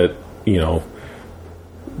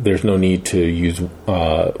 there's no need to use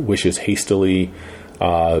wishes hastily.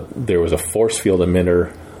 There was a force field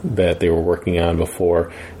emitter that they were working on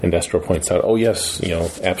before, and Destro points out, oh yes,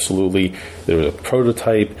 absolutely, there was a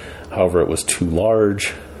prototype, however it was too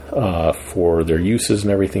large for their uses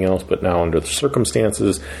and everything else, but now under the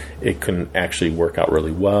circumstances it can actually work out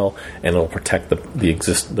really well, and it'll protect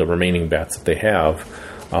the remaining bats that they have.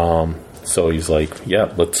 So he's like,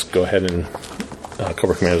 yeah, let's go ahead and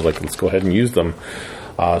Cobra Commander's like, let's go ahead and use them.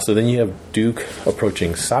 So then you have Duke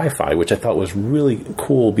approaching Sci-Fi, which I thought was really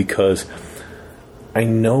cool, because I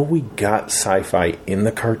know we got Sci-Fi in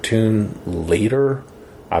the cartoon later.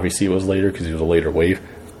 Obviously it was later because he was a later wave,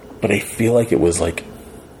 but I feel like it was like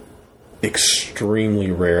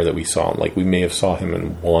extremely rare that we saw him. Like, we may have saw him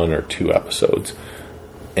in 1 or 2 episodes,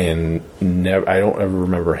 and I don't ever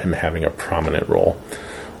remember him having a prominent role.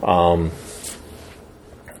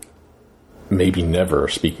 Maybe never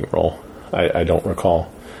a speaking role. I don't recall.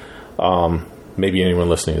 Maybe anyone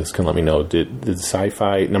listening to this can let me know. Did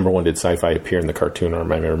Sci-Fi, number 1, did Sci-Fi appear in the cartoon, or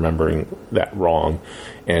am I remembering that wrong?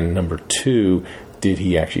 And number 2, did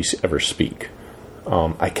he actually ever speak?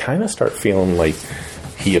 I kind of start feeling like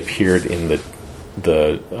he appeared in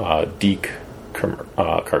the Deke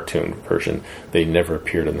cartoon version. They never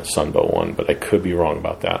appeared in the Sunbow one, but I could be wrong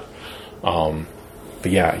about that.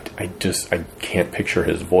 But yeah, I can't picture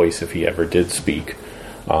his voice if he ever did speak.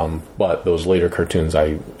 But those later cartoons,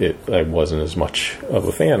 I wasn't as much of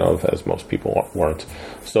a fan of, as most people weren't.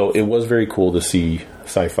 So it was very cool to see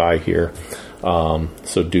Sci-Fi here.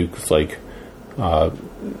 So Duke's like,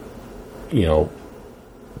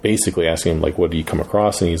 basically asking him, like, what do you come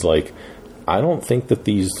across? And he's like, I don't think that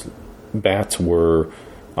these bats were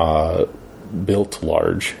built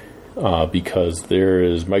large, because there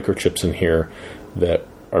is microchips in here that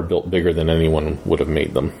are built bigger than anyone would have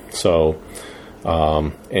made them. So,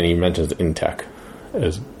 and he mentions Intech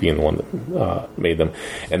as being the one that made them.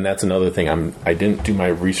 And that's another thing. I didn't do my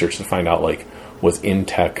research to find out, like, was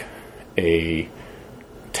Intech a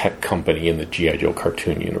tech company in the G.I. Joe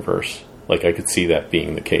cartoon universe? Like, I could see that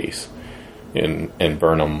being the case, and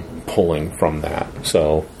Burnham pulling from that.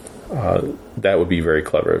 So that would be very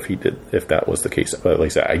clever if that was the case. But like I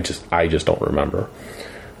said, I just don't remember.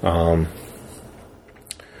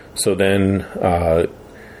 So then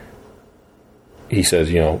he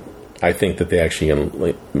says, I think that they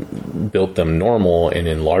actually built them normal and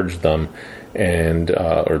enlarged them. And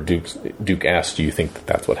or Duke asks, do you think that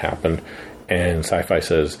that's what happened? And Sci-Fi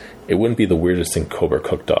says, it wouldn't be the weirdest thing Cobra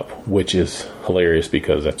cooked up, which is hilarious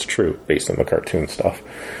because that's true based on the cartoon stuff.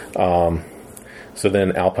 So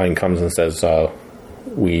then Alpine comes and says,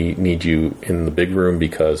 we need you in the big room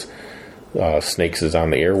because Snakes is on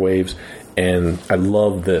the airwaves. And I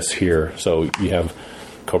love this here. So you have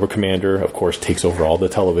Cobra Commander, of course, takes over all the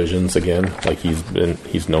televisions again, like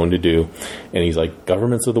he's known to do. And he's like,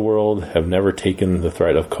 governments of the world have never taken the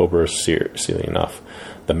threat of Cobra seriously enough.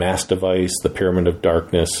 the mass device, the Pyramid of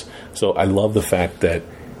Darkness. So I love the fact that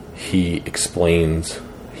he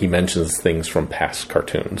mentions things from past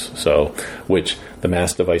cartoons. So, which the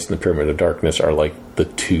mass device and the Pyramid of Darkness are like the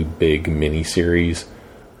two big miniseries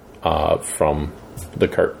from the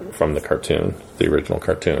cartoon, the original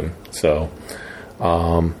cartoon. So,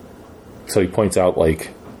 so he points out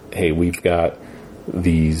like, hey, we've got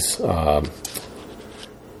these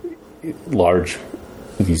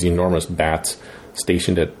these enormous bats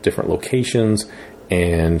stationed at different locations,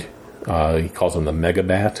 and he calls them the Mega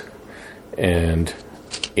Bat. And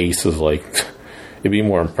Ace is like, it'd be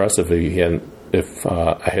more impressive if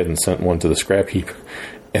I hadn't sent one to the scrap heap.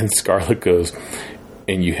 And Scarlet goes,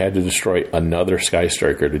 and you had to destroy another Sky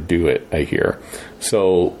Striker to do it, I hear.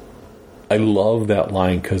 So I love that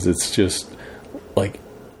line because it's just like,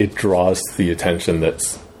 it draws the attention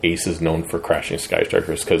that Ace is known for crashing Sky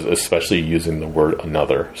Strikers, because especially using the word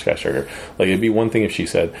another Sky Striker. Like, it'd be one thing if she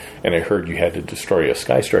said, and I heard you had to destroy a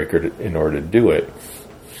Sky Striker in order to do it.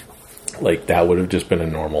 Like, that would have just been a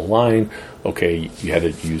normal line. Okay, you had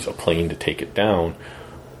to use a plane to take it down.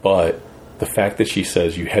 But the fact that she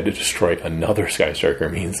says you had to destroy another Sky Striker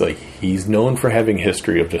means, like, he's known for having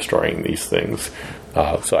history of destroying these things.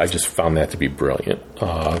 So I just found that to be brilliant.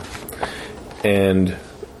 And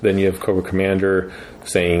then you have Cobra Commander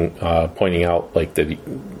saying, pointing out, like, that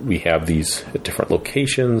we have these at different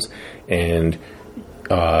locations, and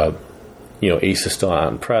Ace is still not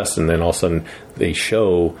impressed, and then all of a sudden they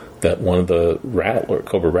show that one of the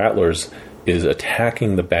Cobra Rattlers is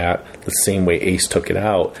attacking the bat the same way Ace took it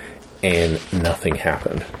out, and nothing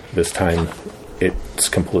happened. This time it's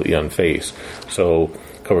completely unfazed. So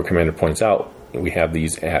Cobra Commander points out, we have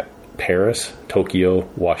these at Paris, Tokyo,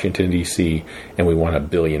 Washington, D.C., and we want $1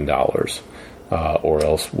 billion. Or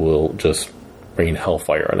else we'll just rain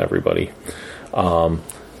hellfire on everybody.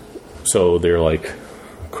 So they're like,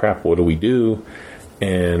 crap, what do we do?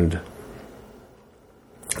 And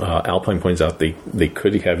Alpine points out they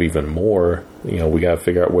could have even more. We got to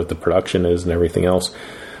figure out what the production is and everything else,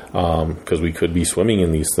 because we could be swimming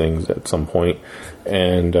in these things at some point.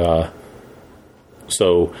 And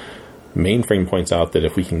so Mainframe points out that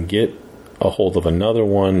if we can get a hold of another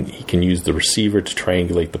one, he can use the receiver to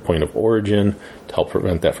triangulate the point of origin to help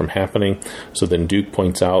prevent that from happening. So then Duke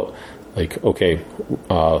points out, like, okay,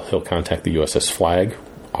 he'll contact the USS Flag.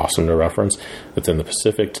 Awesome to reference. It's in the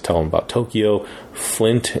Pacific to tell him about Tokyo.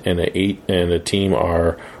 Flint and a team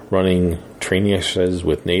are running training exercises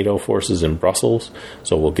with NATO forces in Brussels,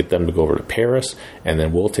 so we'll get them to go over to Paris, and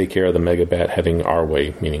then we'll take care of the Megabat heading our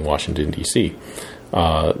way, meaning Washington, D.C.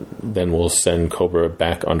 Then we'll send Cobra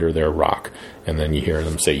back under their rock, and then you hear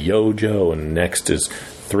them say, Yo, Joe, and next is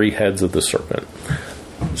 3 heads of the serpent.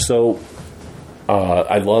 So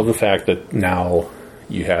I love the fact that now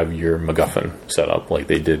you have your MacGuffin set up like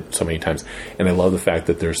they did so many times. And I love the fact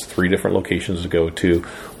that there's 3 different locations to go to,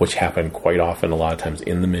 which happen quite often. A lot of times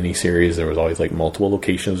in the miniseries, there was always like multiple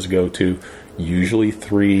locations to go to. Usually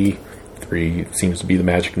 3. 3 seems to be the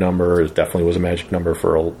magic number. It definitely was a magic number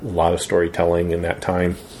for a lot of storytelling in that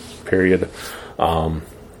time period.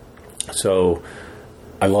 So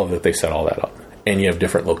I love that they set all that up. And you have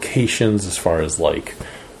different locations as far as like,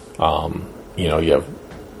 you have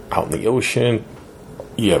out in the ocean,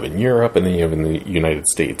 you have in Europe, and then you have in the United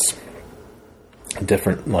States.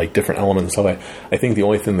 Different elements. So I think the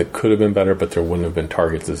only thing that could have been better, but there wouldn't have been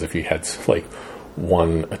targets, is if you had like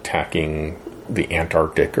one attacking the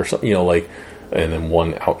Antarctic or something, and then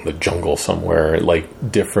one out in the jungle somewhere,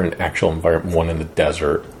 like different actual environment, one in the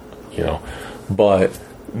desert, but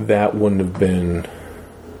that wouldn't have been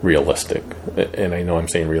realistic. And I know I'm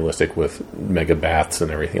saying realistic with mega bats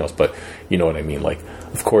and everything else, but you know what I mean. Like,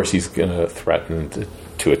 of course he's going to threaten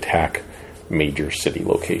to attack major city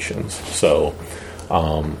locations. So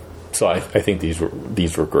I think these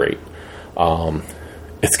were great.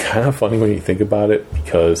 It's kind of funny when you think about it,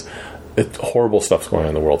 because horrible stuff's going on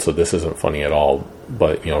in the world, so this isn't funny at all.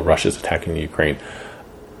 But Russia's attacking the Ukraine.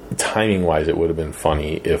 Timing wise, it would have been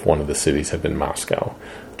funny if one of the cities had been Moscow,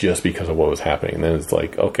 just because of what was happening. And then it's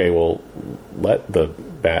like, okay, well, let the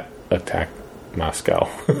bat attack Moscow.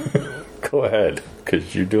 Go ahead,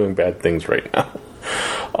 because you're doing bad things right now.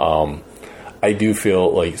 I do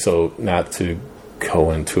feel like, so not to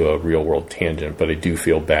go into a real world tangent, but I do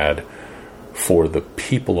feel bad for the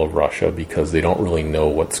people of Russia, because they don't really know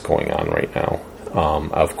what's going on right now.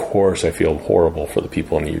 Of course, I feel horrible for the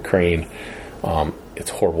people in the Ukraine. It's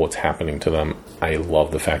horrible what's happening to them. I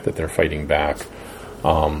love the fact that they're fighting back.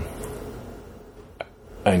 I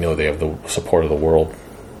know they have the support of the world,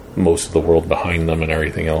 most of the world behind them and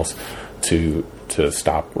everything else to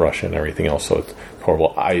stop Russia and everything else. So it's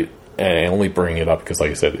horrible. and I only bring it up because,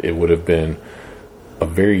 like I said, it would have been a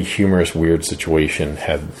very humorous, weird situation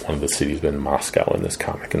had one of the cities been Moscow in this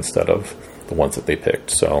comic instead of the ones that they picked.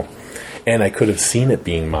 So, and I could have seen it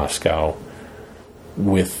being Moscow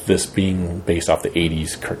with this being based off the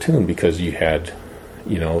 80s cartoon because you had,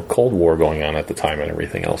 Cold War going on at the time and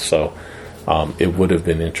everything else. So it would have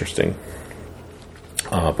been interesting.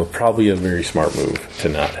 But probably a very smart move to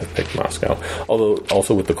not have picked Moscow. Although,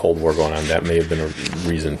 also with the Cold War going on, that may have been a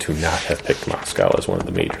reason to not have picked Moscow as one of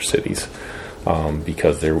the major cities.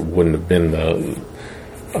 Because there wouldn't have been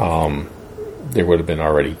there would have been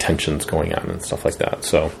already tensions going on and stuff like that.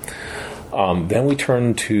 So then we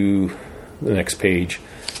turn to the next page,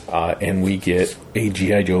 and we get a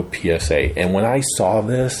G.I. Joe PSA. And when I saw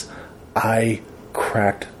this, I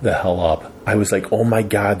cracked the hell up. I was like, oh my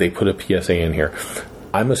God, they put a PSA in here.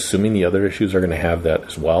 I'm assuming the other issues are going to have that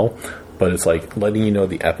as well. But it's like letting you know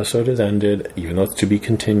the episode has ended, even though it's to be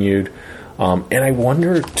continued. And I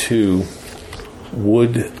wonder, too,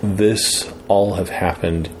 would this all have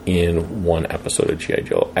happened in one episode of G.I.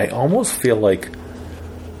 Joe? I almost feel like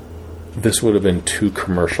this would have been 2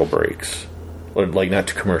 commercial breaks. Or, like, not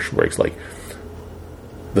 2 commercial breaks, like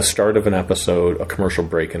the start of an episode, a commercial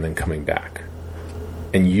break, and then coming back.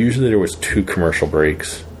 And usually there was 2 commercial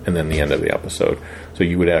breaks and then the end of the episode. So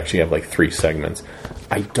you would actually have, like, 3 segments.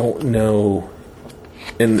 I don't know,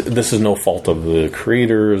 and this is no fault of the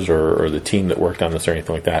creators or the team that worked on this or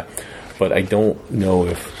anything like that, but I don't know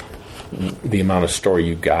if the amount of story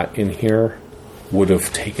you got in here would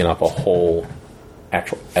have taken up a whole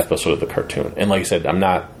actual episode of the cartoon. And like I said, I'm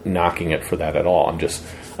not knocking it for that at all.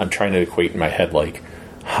 I'm trying to equate in my head, like,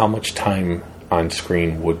 how much time on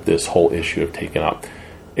screen would this whole issue have taken up?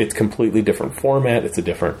 It's completely different format. It's a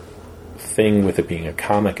different thing with it being a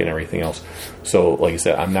comic and everything else. So, like I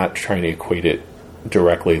said, I'm not trying to equate it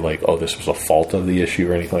directly like, oh, this was a fault of the issue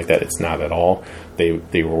or anything like that. It's not at all.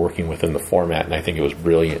 They were working within the format, and I think it was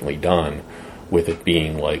brilliantly done with it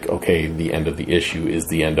being like, okay, the end of the issue is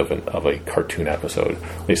the end of a cartoon episode.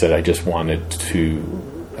 Like I said, I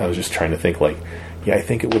was just trying to think, like, yeah, I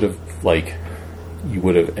think it would have, like, you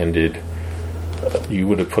would have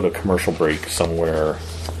put a commercial break somewhere,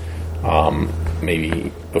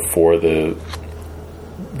 maybe before the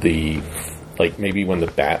like, maybe when the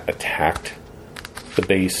bat attacked the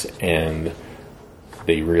base and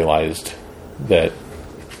they realized that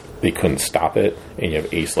they couldn't stop it, and you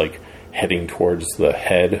have Ace, like, heading towards the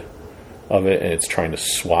head of it, and it's trying to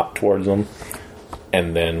swat towards them.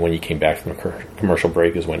 And then when you came back from the commercial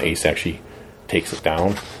break is when Ace actually takes it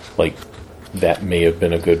down. Like, that may have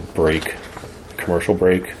been a good commercial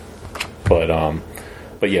break. But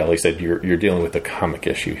yeah, like I said, you're dealing with a comic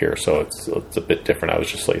issue here, so it's a bit different. I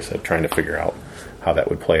was just, like I said, trying to figure out how that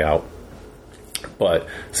would play out. But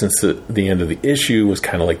since the end of the issue was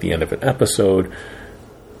kind of like the end of an episode,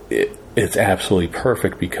 it's absolutely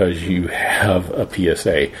perfect because you have a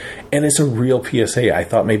PSA. And it's a real PSA. I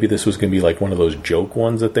thought maybe this was going to be like one of those joke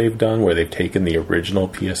ones that they've done where they've taken the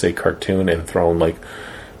original PSA cartoon and thrown, like,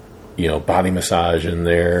 body massage in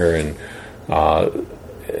there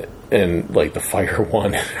and like the fire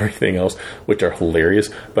one and everything else, which are hilarious.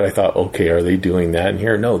 But I thought, okay, are they doing that in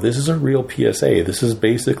here? No, this is a real PSA. This is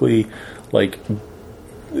basically like,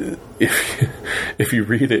 if you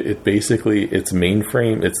read it, it's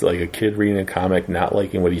Mainframe. It's like a kid reading a comic, not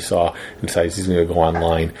liking what he saw, and decides he's going to go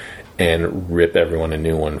online and rip everyone a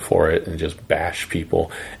new one for it and just bash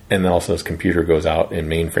people. And then also his computer goes out and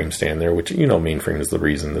Mainframe stand there, which, Mainframe is the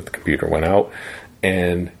reason that the computer went out.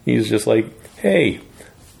 And he's just like, hey,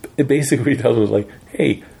 it basically tells him, like,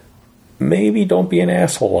 hey, maybe don't be an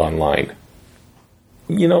asshole online.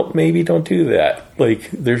 Maybe don't do that.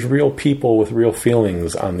 Like, there's real people with real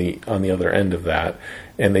feelings on the other end of that,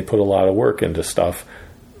 and they put a lot of work into stuff.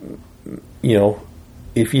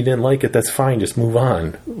 If you didn't like it, that's fine. Just move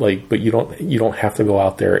on. Like, but you don't have to go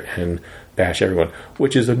out there and bash everyone,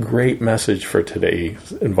 which is a great message for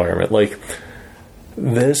today's environment. Like,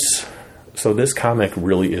 this comic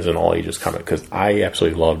really is an all ages comic because I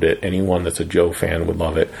absolutely loved it. Anyone that's a Joe fan would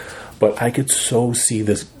love it, but I could so see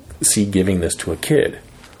giving this to a kid.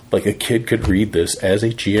 Like, a kid could read this as a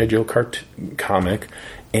G.I. Joe comic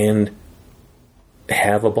and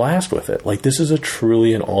have a blast with it. Like, this is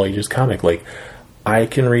truly an all-ages comic. Like, I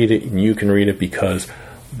can read it and you can read it because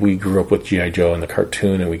we grew up with G.I. Joe and the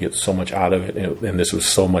cartoon and we get so much out of it, and this was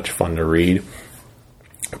so much fun to read.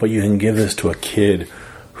 But you can give this to a kid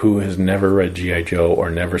who has never read G.I. Joe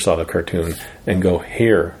or never saw the cartoon and go,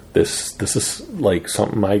 here, this is like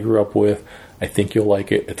something I grew up with. I think you'll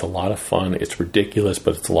like it. It's a lot of fun. It's ridiculous,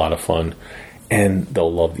 but it's a lot of fun. And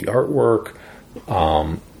they'll love the artwork.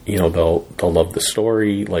 they'll love the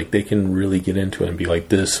story. Like, they can really get into it and be like,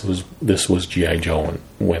 this was G.I. Joe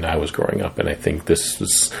when I was growing up, and I think this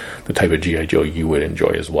is the type of G.I. Joe you would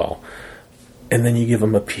enjoy as well. And then you give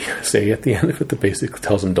them a PSA at the end of it that basically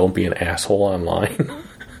tells them don't be an asshole online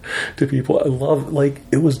to people. I love, like,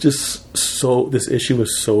 it was just so, this issue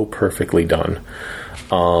was so perfectly done.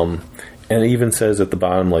 And it even says at the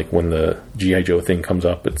bottom, like, when the G.I. Joe thing comes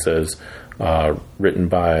up, it says, written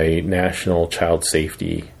by National Child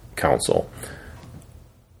Safety Council.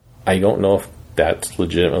 I don't know if that's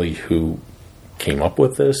legitimately who came up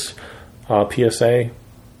with this PSA,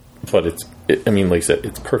 but like I said,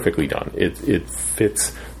 it's perfectly done. It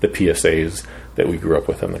fits the PSAs that we grew up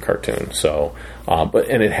with in the cartoon. So,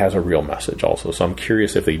 and it has a real message also. So I'm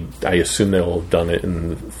curious if I assume they'll have done it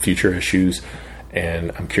in future issues,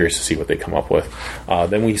 and I'm curious to see what they come up with.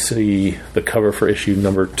 Then we see the cover for issue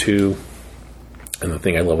number 2. And the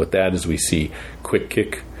thing I love with that is we see Quick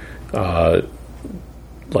Kick,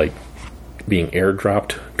 like, being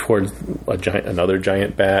airdropped towards another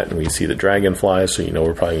giant bat, and we see the dragonflies, so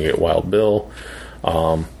we're probably going to get Wild Bill.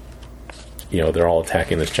 They're all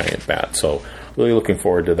attacking this giant bat, so really looking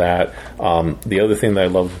forward to that. The other thing that I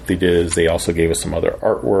love that they did is they also gave us some other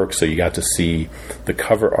artwork, so you got to see the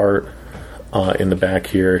cover art in the back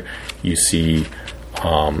here. You see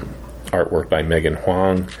artwork by Megan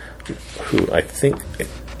Huang, who I think,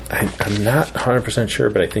 I'm not 100% sure,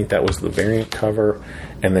 but I think that was the variant cover.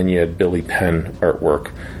 And then you had Billy Penn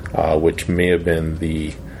artwork, which may have been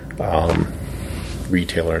the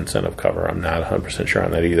retailer incentive cover. I'm not 100% sure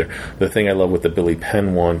on that either. The thing I love with the Billy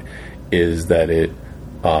Penn one is that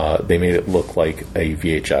they made it look like a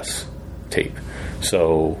VHS tape.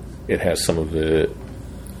 So it has some of the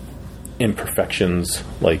imperfections,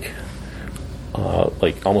 like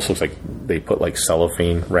almost looks like they put like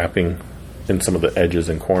cellophane wrapping in some of the edges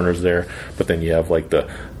and corners there, but then you have like the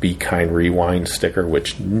Be Kind Rewind sticker,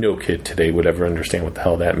 which no kid today would ever understand what the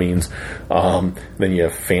hell that means. Then you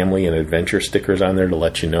have family and adventure stickers on there to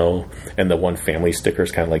let you know, and the one family sticker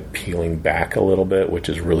is kind of like peeling back a little bit, which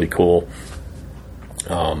is really cool.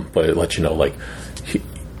 But it lets you know, like,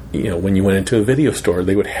 when you went into a video store,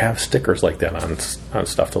 they would have stickers like that on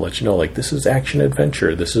stuff to let you know, like, this is action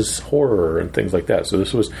adventure, this is horror, and things like that. So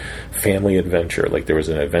this was family adventure. Like, there was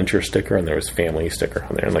an adventure sticker and there was family sticker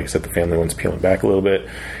on there. And like I said, the family one's peeling back a little bit.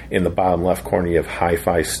 In the bottom left corner, you have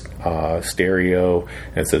hi-fi stereo,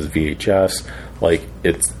 and it says VHS. Like,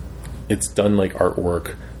 it's done like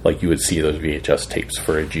artwork, like you would see those VHS tapes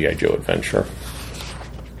for a G.I. Joe adventure.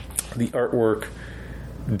 The artwork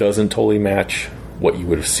doesn't totally match what you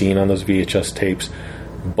would have seen on those VHS tapes,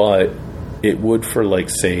 but it would for,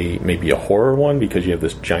 like, say, maybe a horror one, because you have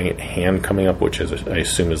this giant hand coming up, which is, I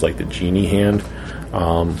assume, is like the genie hand,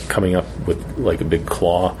 coming up with like a big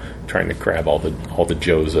claw, trying to grab all the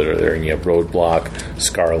Joes that are there, and you have Roadblock,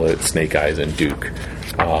 Scarlet, Snake Eyes, and Duke,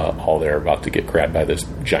 all there about to get grabbed by this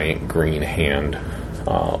giant green hand.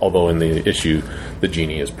 Although in the issue, the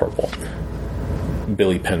genie is purple.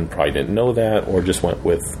 Billy Penn probably didn't know that, or just went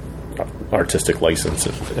with artistic license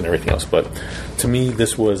and everything else. But to me,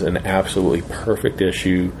 this was an absolutely perfect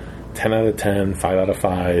issue. 10 out of 10, 5 out of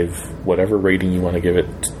 5, whatever rating you want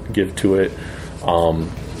to give to it.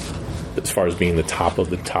 As far as being the top of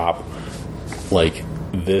the top, like,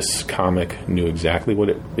 this comic knew exactly what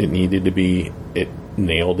it needed to be. It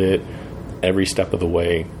nailed it every step of the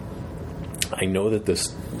way. I know that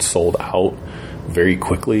this sold out very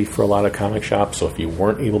quickly for a lot of comic shops, so if you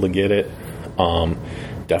weren't able to get it,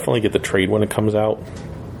 definitely get the trade when it comes out.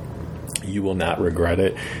 You will not regret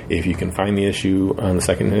it. If you can find the issue on the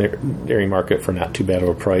secondary market for not too bad of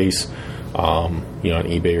a price, on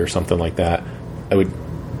eBay or something like that, I would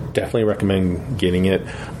definitely recommend getting it.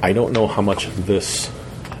 I don't know how much of this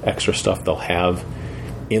extra stuff they'll have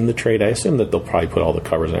in the trade. I assume that they'll probably put all the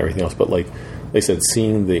covers and everything else, but like they said,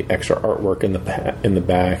 seeing the extra artwork in the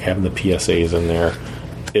back, having the PSAs in there,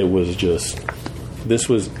 this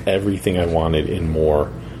was everything I wanted and more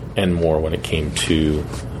when it came to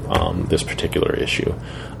this particular issue.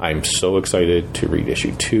 I'm so excited to read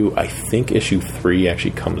issue 2. I think issue 3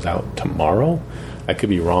 actually comes out tomorrow. I could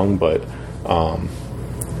be wrong, but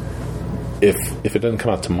if it doesn't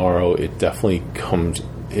come out tomorrow, it definitely comes.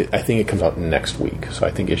 I think it comes out next week. So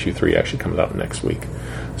I think issue 3 actually comes out next week.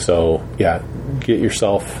 So yeah, get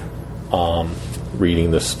yourself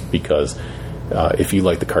reading this, because if you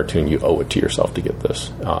like the cartoon, you owe it to yourself to get this.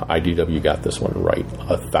 IDW got this one right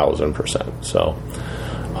 1,000%. So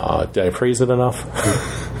did I praise it enough?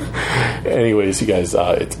 Anyways, you guys,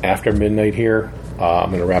 it's after midnight here. I'm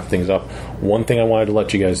going to wrap things up. One thing I wanted to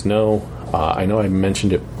let you guys know, I know I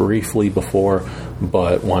mentioned it briefly before,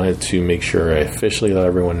 but wanted to make sure I officially let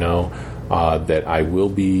everyone know that I will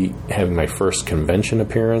be having my first convention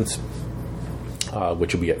appearance,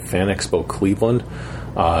 which will be at Fan Expo Cleveland.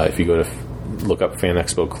 If you go to look up Fan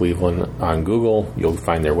Expo Cleveland on Google, you'll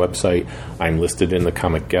find their website. I'm listed in the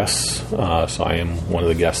comic guests, so I am one of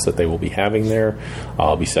the guests that they will be having there.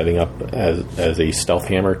 I'll be setting up as a Stealth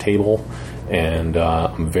Hammer table, and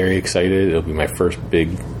I'm very excited. It'll be my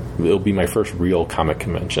first real comic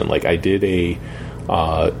convention. Like, I did a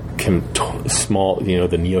small,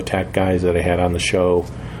 the Neotech guys that I had on the show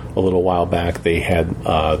a little while back. They had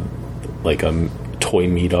like a toy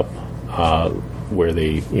meetup where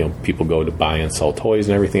they, people go to buy and sell toys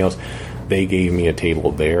and everything else. They gave me a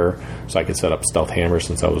table there so I could set up Stealth Hammer,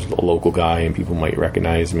 since I was a local guy and people might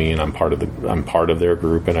recognize me, and I'm part of their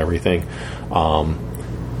group and everything.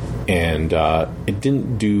 And it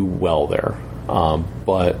didn't do well there,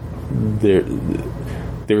 but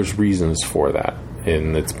there's reasons for that,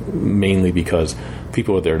 and it's mainly because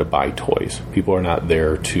people are there to buy toys. People are not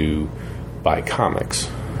there to buy comics.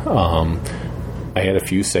 I had a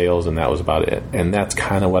few sales, and that was about it. And that's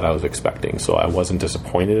kind of what I was expecting, so I wasn't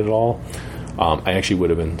disappointed at all. I actually would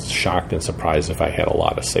have been shocked and surprised if I had a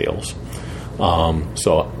lot of sales.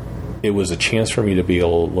 So it was a chance for me to be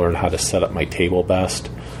able to learn how to set up my table best,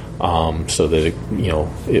 so that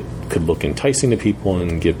it could look enticing to people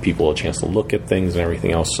and give people a chance to look at things and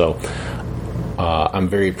everything else. So I'm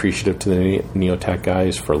very appreciative to the Neotech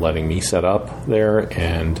guys for letting me set up there,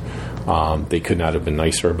 and they could not have been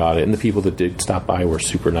nicer about it. And the people that did stop by were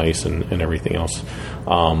super nice and everything else.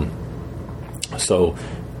 So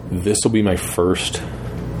this will be my first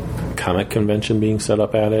comic convention being set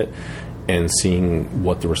up at it, and seeing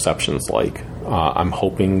what the reception's like. I'm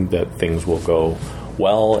hoping that things will go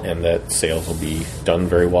well and that sales will be done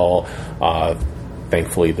very well.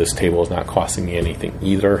 Thankfully, this table is not costing me anything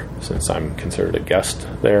either, since I'm considered a guest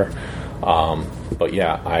there. But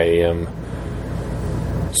yeah, I am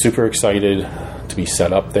super excited to be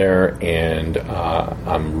set up there, and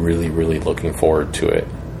I'm really, really looking forward to it.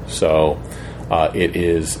 So it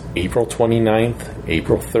is April 29th,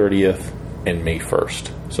 April 30th, and May 1st.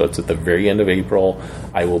 So it's at the very end of April.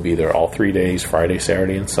 I will be there all 3 days, Friday,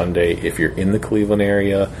 Saturday, and Sunday. If you're in the Cleveland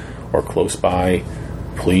area or close by,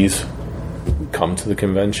 please come to the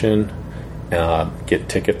convention, get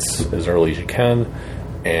tickets as early as you can,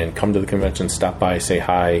 and come to the convention, stop by, say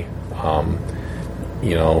hi.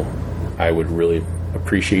 I would really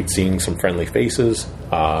appreciate seeing some friendly faces.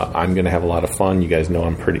 I'm going to have a lot of fun. You guys know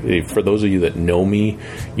for those of you that know me,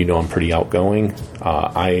 I'm pretty outgoing.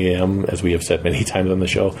 I am, as we have said many times on the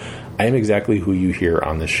show, I am exactly who you hear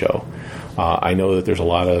on this show. I know that there's a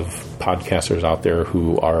lot of podcasters out there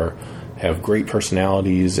who have great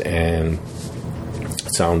personalities and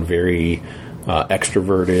sound very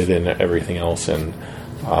extroverted and everything else,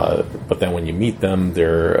 but then when you meet them,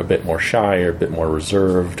 they're a bit more shy or a bit more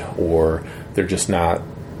reserved, or they're just not.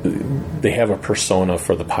 They have a persona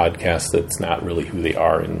for the podcast that's not really who they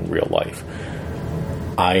are in real life.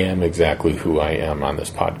 I am exactly who I am on this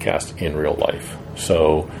podcast in real life.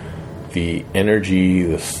 So the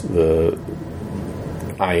energy,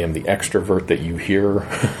 I am the extrovert that you hear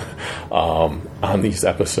on these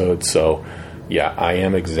episodes. So yeah, I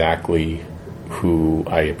am exactly who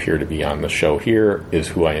I appear to be on the show here is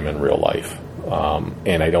who I am in real life.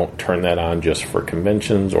 And I don't turn that on just for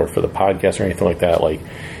conventions or for the podcast or anything like that. Like,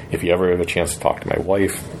 if you ever have a chance to talk to my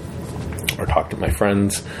wife or talk to my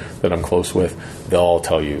friends that I'm close with, they'll all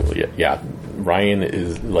tell you, yeah, Ryan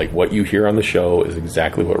is like, what you hear on the show is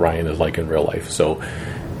exactly what Ryan is like in real life. So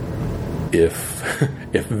if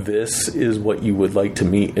this is what you would like to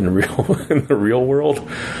meet in the real world,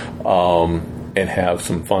 and have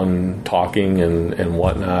some fun talking and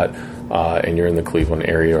whatnot, and you're in the Cleveland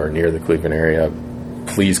area or near the Cleveland area,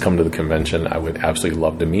 please come to the convention. I would absolutely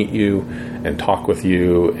love to meet you and talk with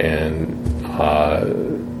you, and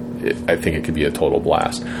I think it could be a total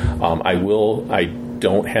blast. I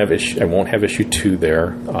won't have issue 2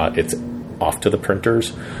 there. It's off to the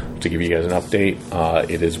printers. To give you guys an update,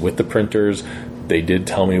 it is with the printers. They did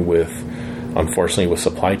tell me unfortunately, with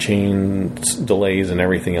supply chain delays and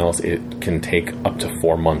everything else, it can take up to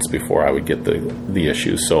 4 months before I would get the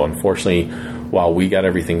issues. So unfortunately, while we got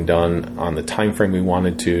everything done on the time frame we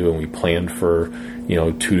wanted to, and we planned for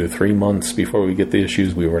 2 to 3 months before we get the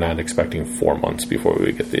issues, we were not expecting 4 months before we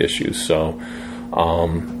would get the issues. So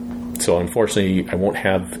unfortunately, I won't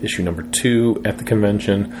have issue number 2 at the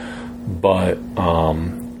convention, but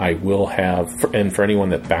I will have, and for anyone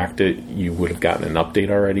that backed it, you would have gotten an update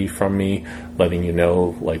already from me letting you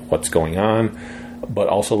know like what's going on. but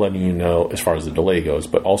also letting you know, as far as the delay goes,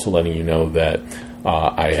 but also letting you know that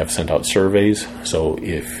I have sent out surveys. So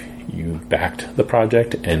if you backed the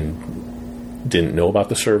project and didn't know about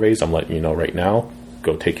the surveys, I'm letting you know right now,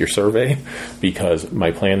 go take your survey, because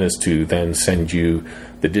my plan is to then send you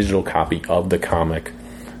the digital copy of the comic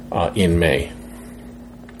in May.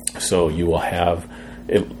 So you will have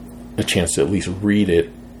a chance to at least read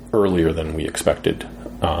it earlier than we expected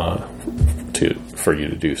for you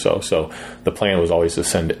to do so. So the plan was always to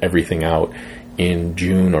send everything out in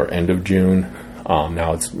June or end of June.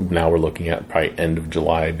 Now we're looking at probably end of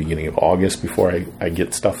July, beginning of August before I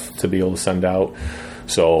get stuff to be able to send out.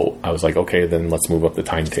 So I was like, okay, then let's move up the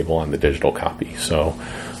timetable on the digital copy. So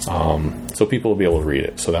people will be able to read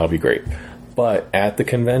it. So that'll be great. But at the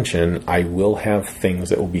convention, I will have things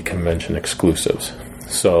that will be convention exclusives.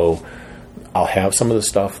 So I'll have some of the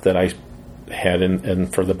stuff that I had in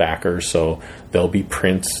for the backers. So there'll be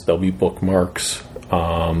prints, there'll be bookmarks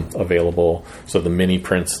available. So the mini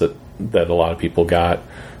prints that a lot of people got,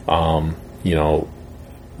 when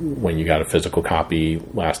you got a physical copy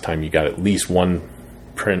last time, you got at least one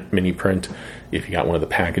mini print. If you got one of the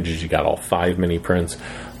packages, you got all 5 mini prints.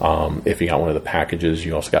 If you got one of the packages,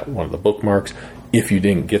 you also got one of the bookmarks. If you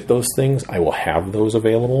didn't get those things, I will have those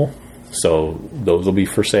available. So those will be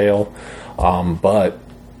for sale. But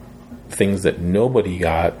things that nobody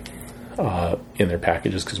got in their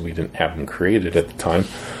packages, because we didn't have them created at the time,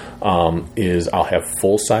 is I'll have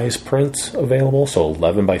full-size prints available, so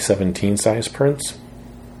 11 by 17 size prints.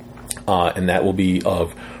 And that will be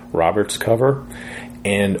of Robert's cover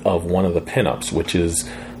and of one of the pinups, which is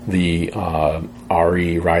the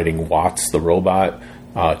Ari riding Watts, the robot,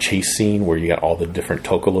 chase scene where you got all the different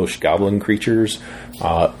Tokolosh goblin creatures.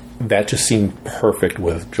 That just seemed perfect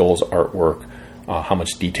with Joel's artwork, how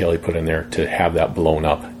much detail he put in there to have that blown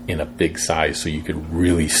up in a big size so you could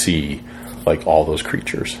really see like all those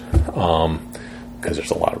creatures. Because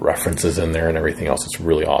there's a lot of references in there and everything else. It's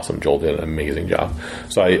really awesome. Joel did an amazing job.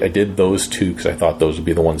 So I did those two because I thought those would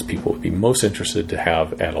be the ones people would be most interested to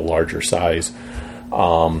have at a larger size.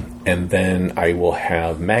 And then I will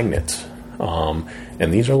have magnets.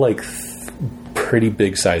 And these are like pretty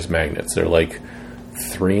big size magnets. They're like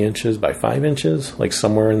 3 inches by 5 inches, like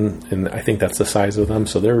somewhere in I think that's the size of them.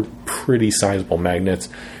 So they're pretty sizable magnets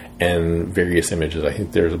and various images. I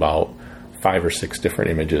think there's about 5 or 6 different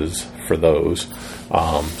images for those.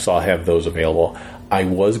 So I'll have those available. I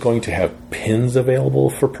was going to have pins available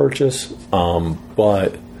for purchase,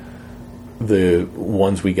 but the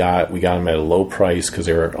ones we got them at a low price because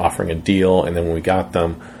they were offering a deal. And then when we got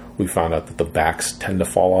them, we found out that the backs tend to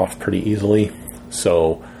fall off pretty easily.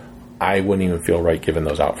 So I wouldn't even feel right giving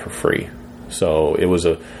those out for free. So it was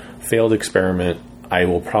a failed experiment. I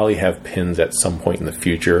will probably have pins at some point in the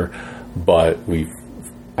future, but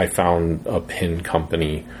I found a pin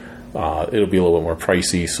company. It'll be a little bit more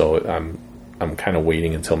pricey, so I'm kind of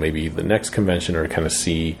waiting until maybe the next convention or kind of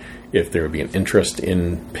see if there would be an interest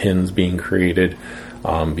in pins being created,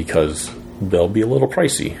 because they'll be a little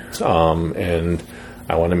pricey. And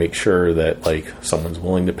I want to make sure that like someone's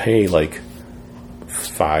willing to pay like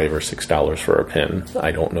 $5 or $6 for a pin.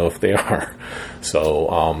 I don't know if they are.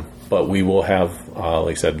 So, but we will have,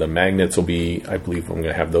 like I said, the magnets will be, I believe I'm going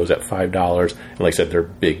to have those at $5. And like I said, they're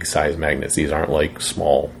big size magnets. These aren't like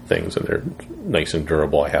small things, and they're nice and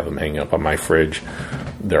durable. I have them hanging up on my fridge.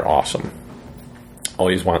 They're awesome.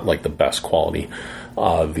 Always want like the best quality.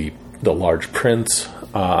 The large prints,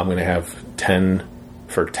 I'm going to have 10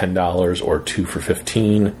 for $10 or 2 for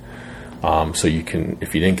 $15. So you can,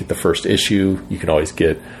 if you didn't get the first issue, you can always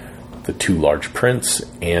get the 2 large prints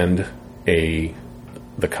and the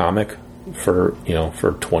comic for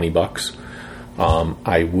 $20.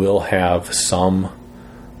 I will have some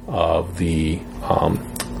of the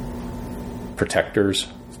protectors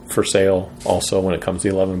for sale also when it comes to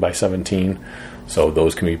 11 by 17. So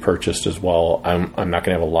those can be purchased as well. I'm not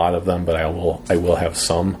going to have a lot of them, but I will have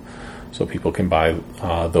some, so people can buy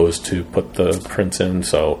those to put the prints in.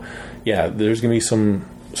 So yeah, there's going to be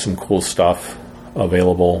some cool stuff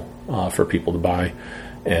available for people to buy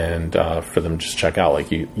and for them to just check out.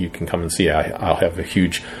 Like you can come and see. I'll have a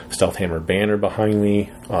huge Stealth Hammer banner behind me.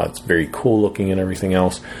 It's very cool looking and everything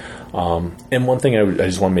else. And one thing I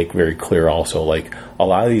just want to make very clear also, like a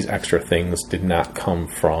lot of these extra things did not come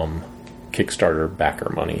from Kickstarter backer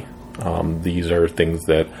money. These are things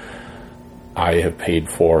that I have paid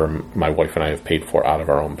for, my wife and I have paid for out of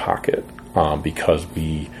our own pocket, because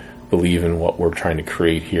we believe in what we're trying to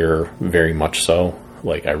create here very much so.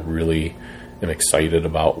 Like I really am excited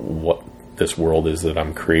about what this world is that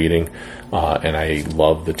I'm creating, and I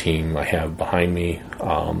love the team I have behind me.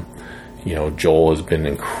 Joel has been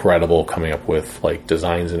incredible coming up with like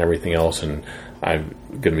designs and everything else, and I'm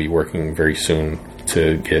going to be working very soon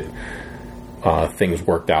to get things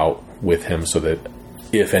worked out with him so that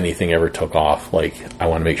if anything ever took off, like I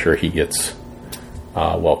want to make sure he gets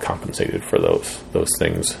well compensated for those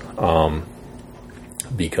things,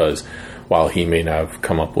 because while he may not have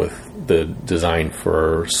come up with the design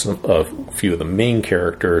for a few of the main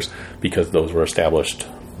characters because those were established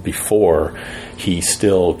before, he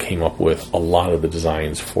still came up with a lot of the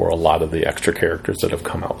designs for a lot of the extra characters that have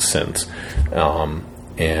come out since. Him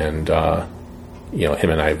and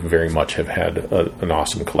I very much have had an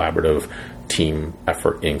awesome collaborative team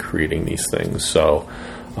effort in creating these things. So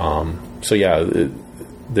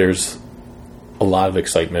there's a lot of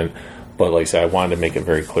excitement, but like I said, I wanted to make it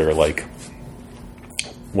very clear, like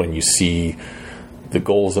when you see the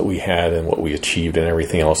goals that we had and what we achieved and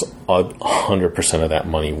everything else, 100% of that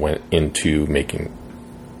money went into making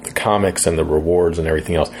the comics and the rewards and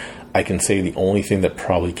everything else. I can say the only thing that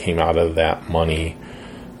probably came out of that money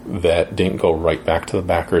that didn't go right back to the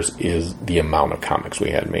backers is the amount of comics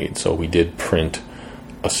we had made. So we did print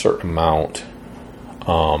a certain amount,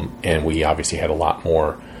 and we obviously had a lot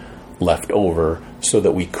more left over so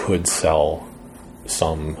that we could sell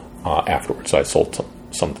some afterwards. So I sold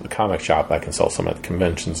some to the comic shop. I can sell some at the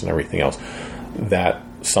conventions and everything else. That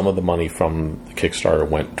some of the money from the Kickstarter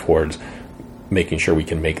went towards making sure we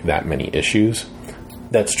can make that many issues.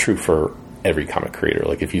 That's true for every comic creator.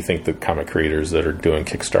 Like if you think the comic creators that are doing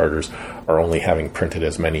Kickstarters are only having printed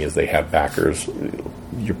as many as they have backers,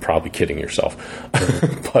 you're probably kidding yourself.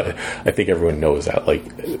 But I think everyone knows that. Like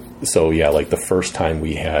the first time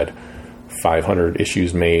we had 500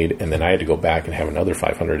 issues made, and then I had to go back and have another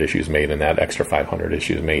 500 issues made, and that extra 500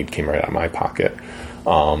 issues made came right out of my pocket.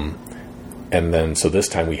 And then so this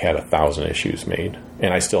time we had 1,000 issues made,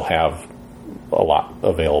 and I still have a lot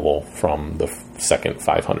available from the second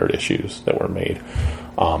 500 issues that were made.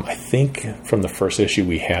 I think from the first issue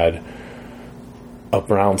we had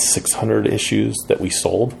around 600 issues that we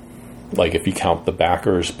sold. Like if you count the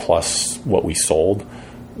backers plus what we sold,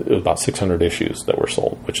 it was about 600 issues that were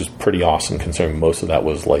sold, which is pretty awesome considering most of that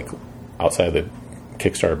was like outside of the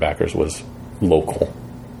Kickstarter backers was local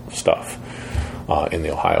stuff in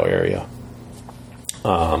the Ohio area.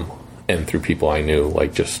 And through people I knew,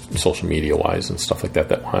 like just social media wise and stuff like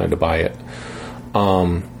that wanted to buy it.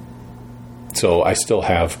 So I still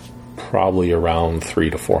have probably around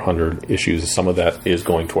 300 to 400 issues. Some of that is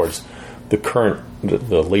going towards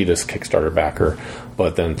the latest Kickstarter backer,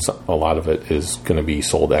 but then a lot of it is going to be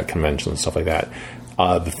sold at conventions and stuff like that.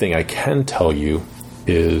 The thing I can tell you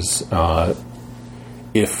is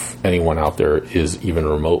if anyone out there is even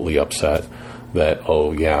remotely upset that,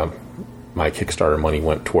 oh yeah, my Kickstarter money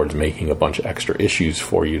went towards making a bunch of extra issues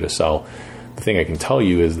for you to sell, the thing I can tell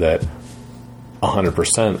you is that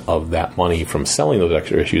 100% of that money from selling those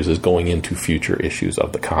extra issues is going into future issues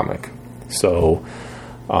of the comic. So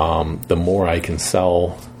the more I can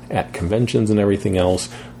sell at conventions and everything else,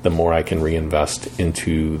 the more I can reinvest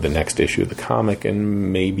into the next issue of the comic,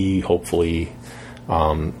 and maybe, hopefully,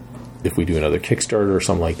 if we do another Kickstarter or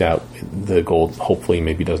something like that, the goal hopefully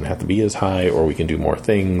maybe doesn't have to be as high, or we can do more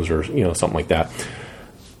things, or something like that.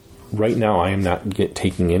 Right now, I am not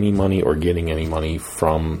taking any money or getting any money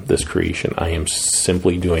from this creation. I am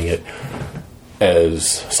simply doing it as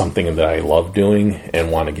something that I love doing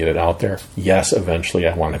and want to get it out there. Yes, eventually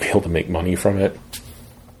I want to be able to make money from it.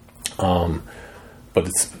 But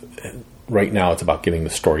right now it's about getting the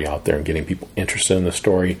story out there and getting people interested in the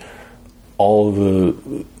story.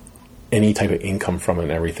 Any type of income from it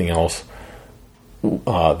and everything else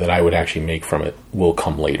that I would actually make from it will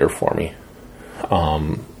come later for me.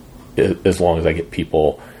 As long as I get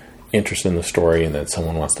people interested in the story and that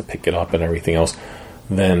someone wants to pick it up and everything else,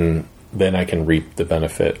 then I can reap the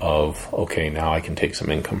benefit of, okay, now I can take some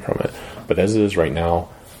income from it. But as it is right now,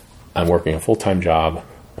 I'm working a full-time job.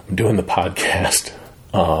 I'm doing the podcast.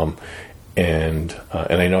 And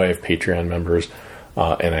I know I have Patreon members,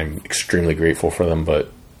 and I'm extremely grateful for them,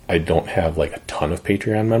 but I don't have like a ton of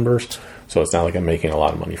Patreon members. So it's not like I'm making a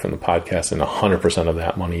lot of money from the podcast, and 100% of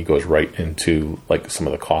that money goes right into like some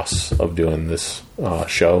of the costs of doing this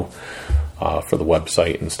show for the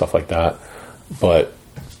website and stuff like that. But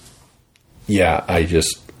yeah,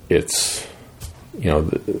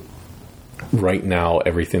 right now,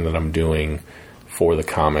 everything that I'm doing for the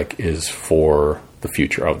comic is for the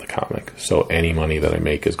future of the comic. So any money that I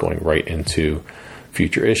make is going right into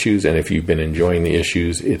future issues. And if you've been enjoying the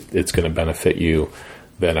issues, it's going to benefit you.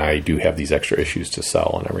 Then I do have these extra issues to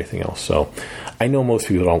sell and everything else. So I know most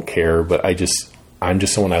people don't care, but I'm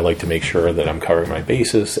just someone I like to make sure that I'm covering my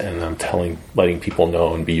bases, and I'm letting people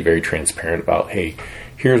know and be very transparent about, hey,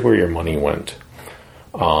 here's where your money went.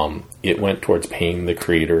 It went towards paying the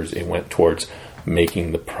creators. It went towards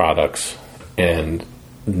making the products, and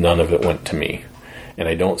none of it went to me. And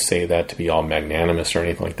I don't say that to be all magnanimous or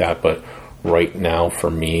anything like that, but right now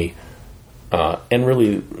for me, and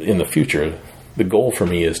really in the future, the goal for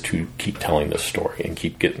me is to keep telling this story and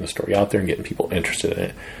keep getting the story out there and getting people interested in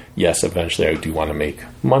it. Yes, eventually I do want to make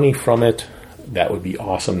money from it. That would be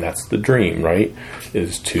awesome. That's the dream, right?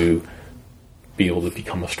 Is to be able to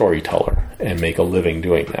become a storyteller and make a living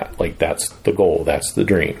doing that. Like, that's the goal. That's the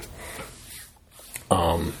dream.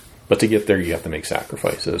 But to get there, you have to make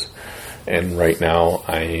sacrifices. And right now,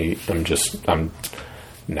 I'm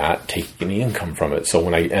not taking any income from it. So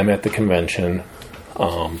when I am at the convention,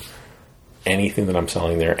 anything that I'm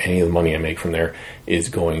selling there, any of the money I make from there is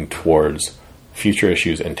going towards future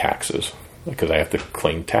issues and taxes, because I have to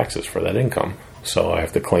claim taxes for that income. So I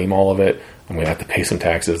have to claim all of it. I'm going to have to pay some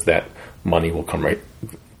taxes. That money will come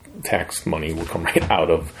tax money will come right out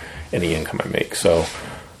of any income I make. So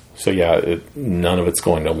yeah, none of it's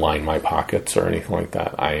going to line my pockets or anything like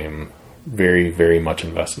that. I am very, very much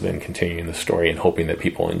invested in continuing the story and hoping that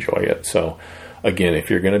people enjoy it. So again, if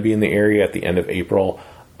you're going to be in the area at the end of April,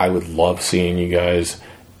 I would love seeing you guys,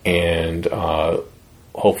 and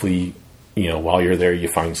hopefully, while you're there, you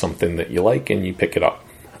find something that you like and you pick it up.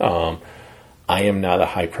 I am not a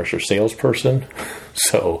high pressure salesperson,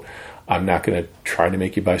 so I'm not going to try to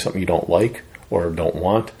make you buy something you don't like or don't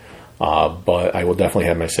want. But I will definitely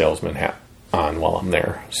have my salesman hat on while I'm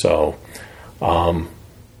there. So,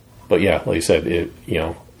 but yeah, like I said,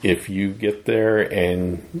 if you get there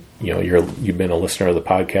and you've been a listener of the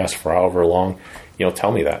podcast for however long,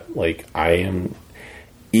 tell me that. Like, I am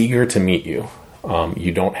eager to meet you.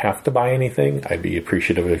 You don't have to buy anything. I'd be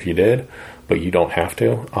appreciative if you did, but you don't have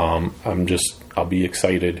to. I'll be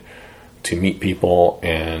excited to meet people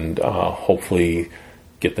and hopefully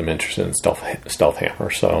get them interested in Stealth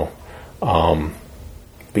Hammer. So, but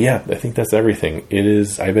yeah, I think that's everything.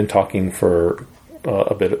 I've been talking for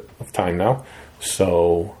a bit of time now,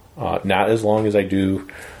 so not as long as I do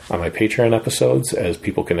on my Patreon episodes, as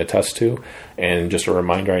people can attest to. And just a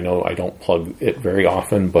reminder, I know I don't plug it very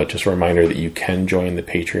often, but just a reminder that you can join the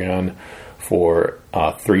Patreon for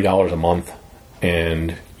 $3 a month,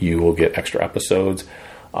 and you will get extra episodes.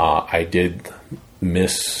 I did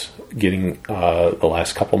miss getting the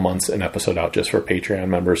last couple months an episode out just for Patreon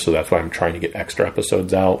members, so that's why I'm trying to get extra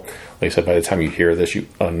episodes out. Like I said, by the time you hear this,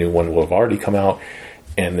 a new one will have already come out,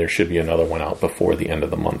 and there should be another one out before the end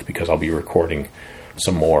of the month, because I'll be recording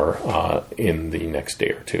some more in the next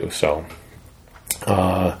day or two. So,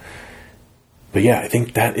 but yeah, I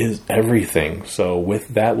think that is everything. So with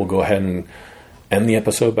that, we'll go ahead and end the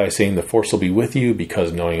episode by saying the Force will be with you,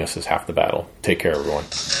 because knowing us is half the battle. Take care, everyone.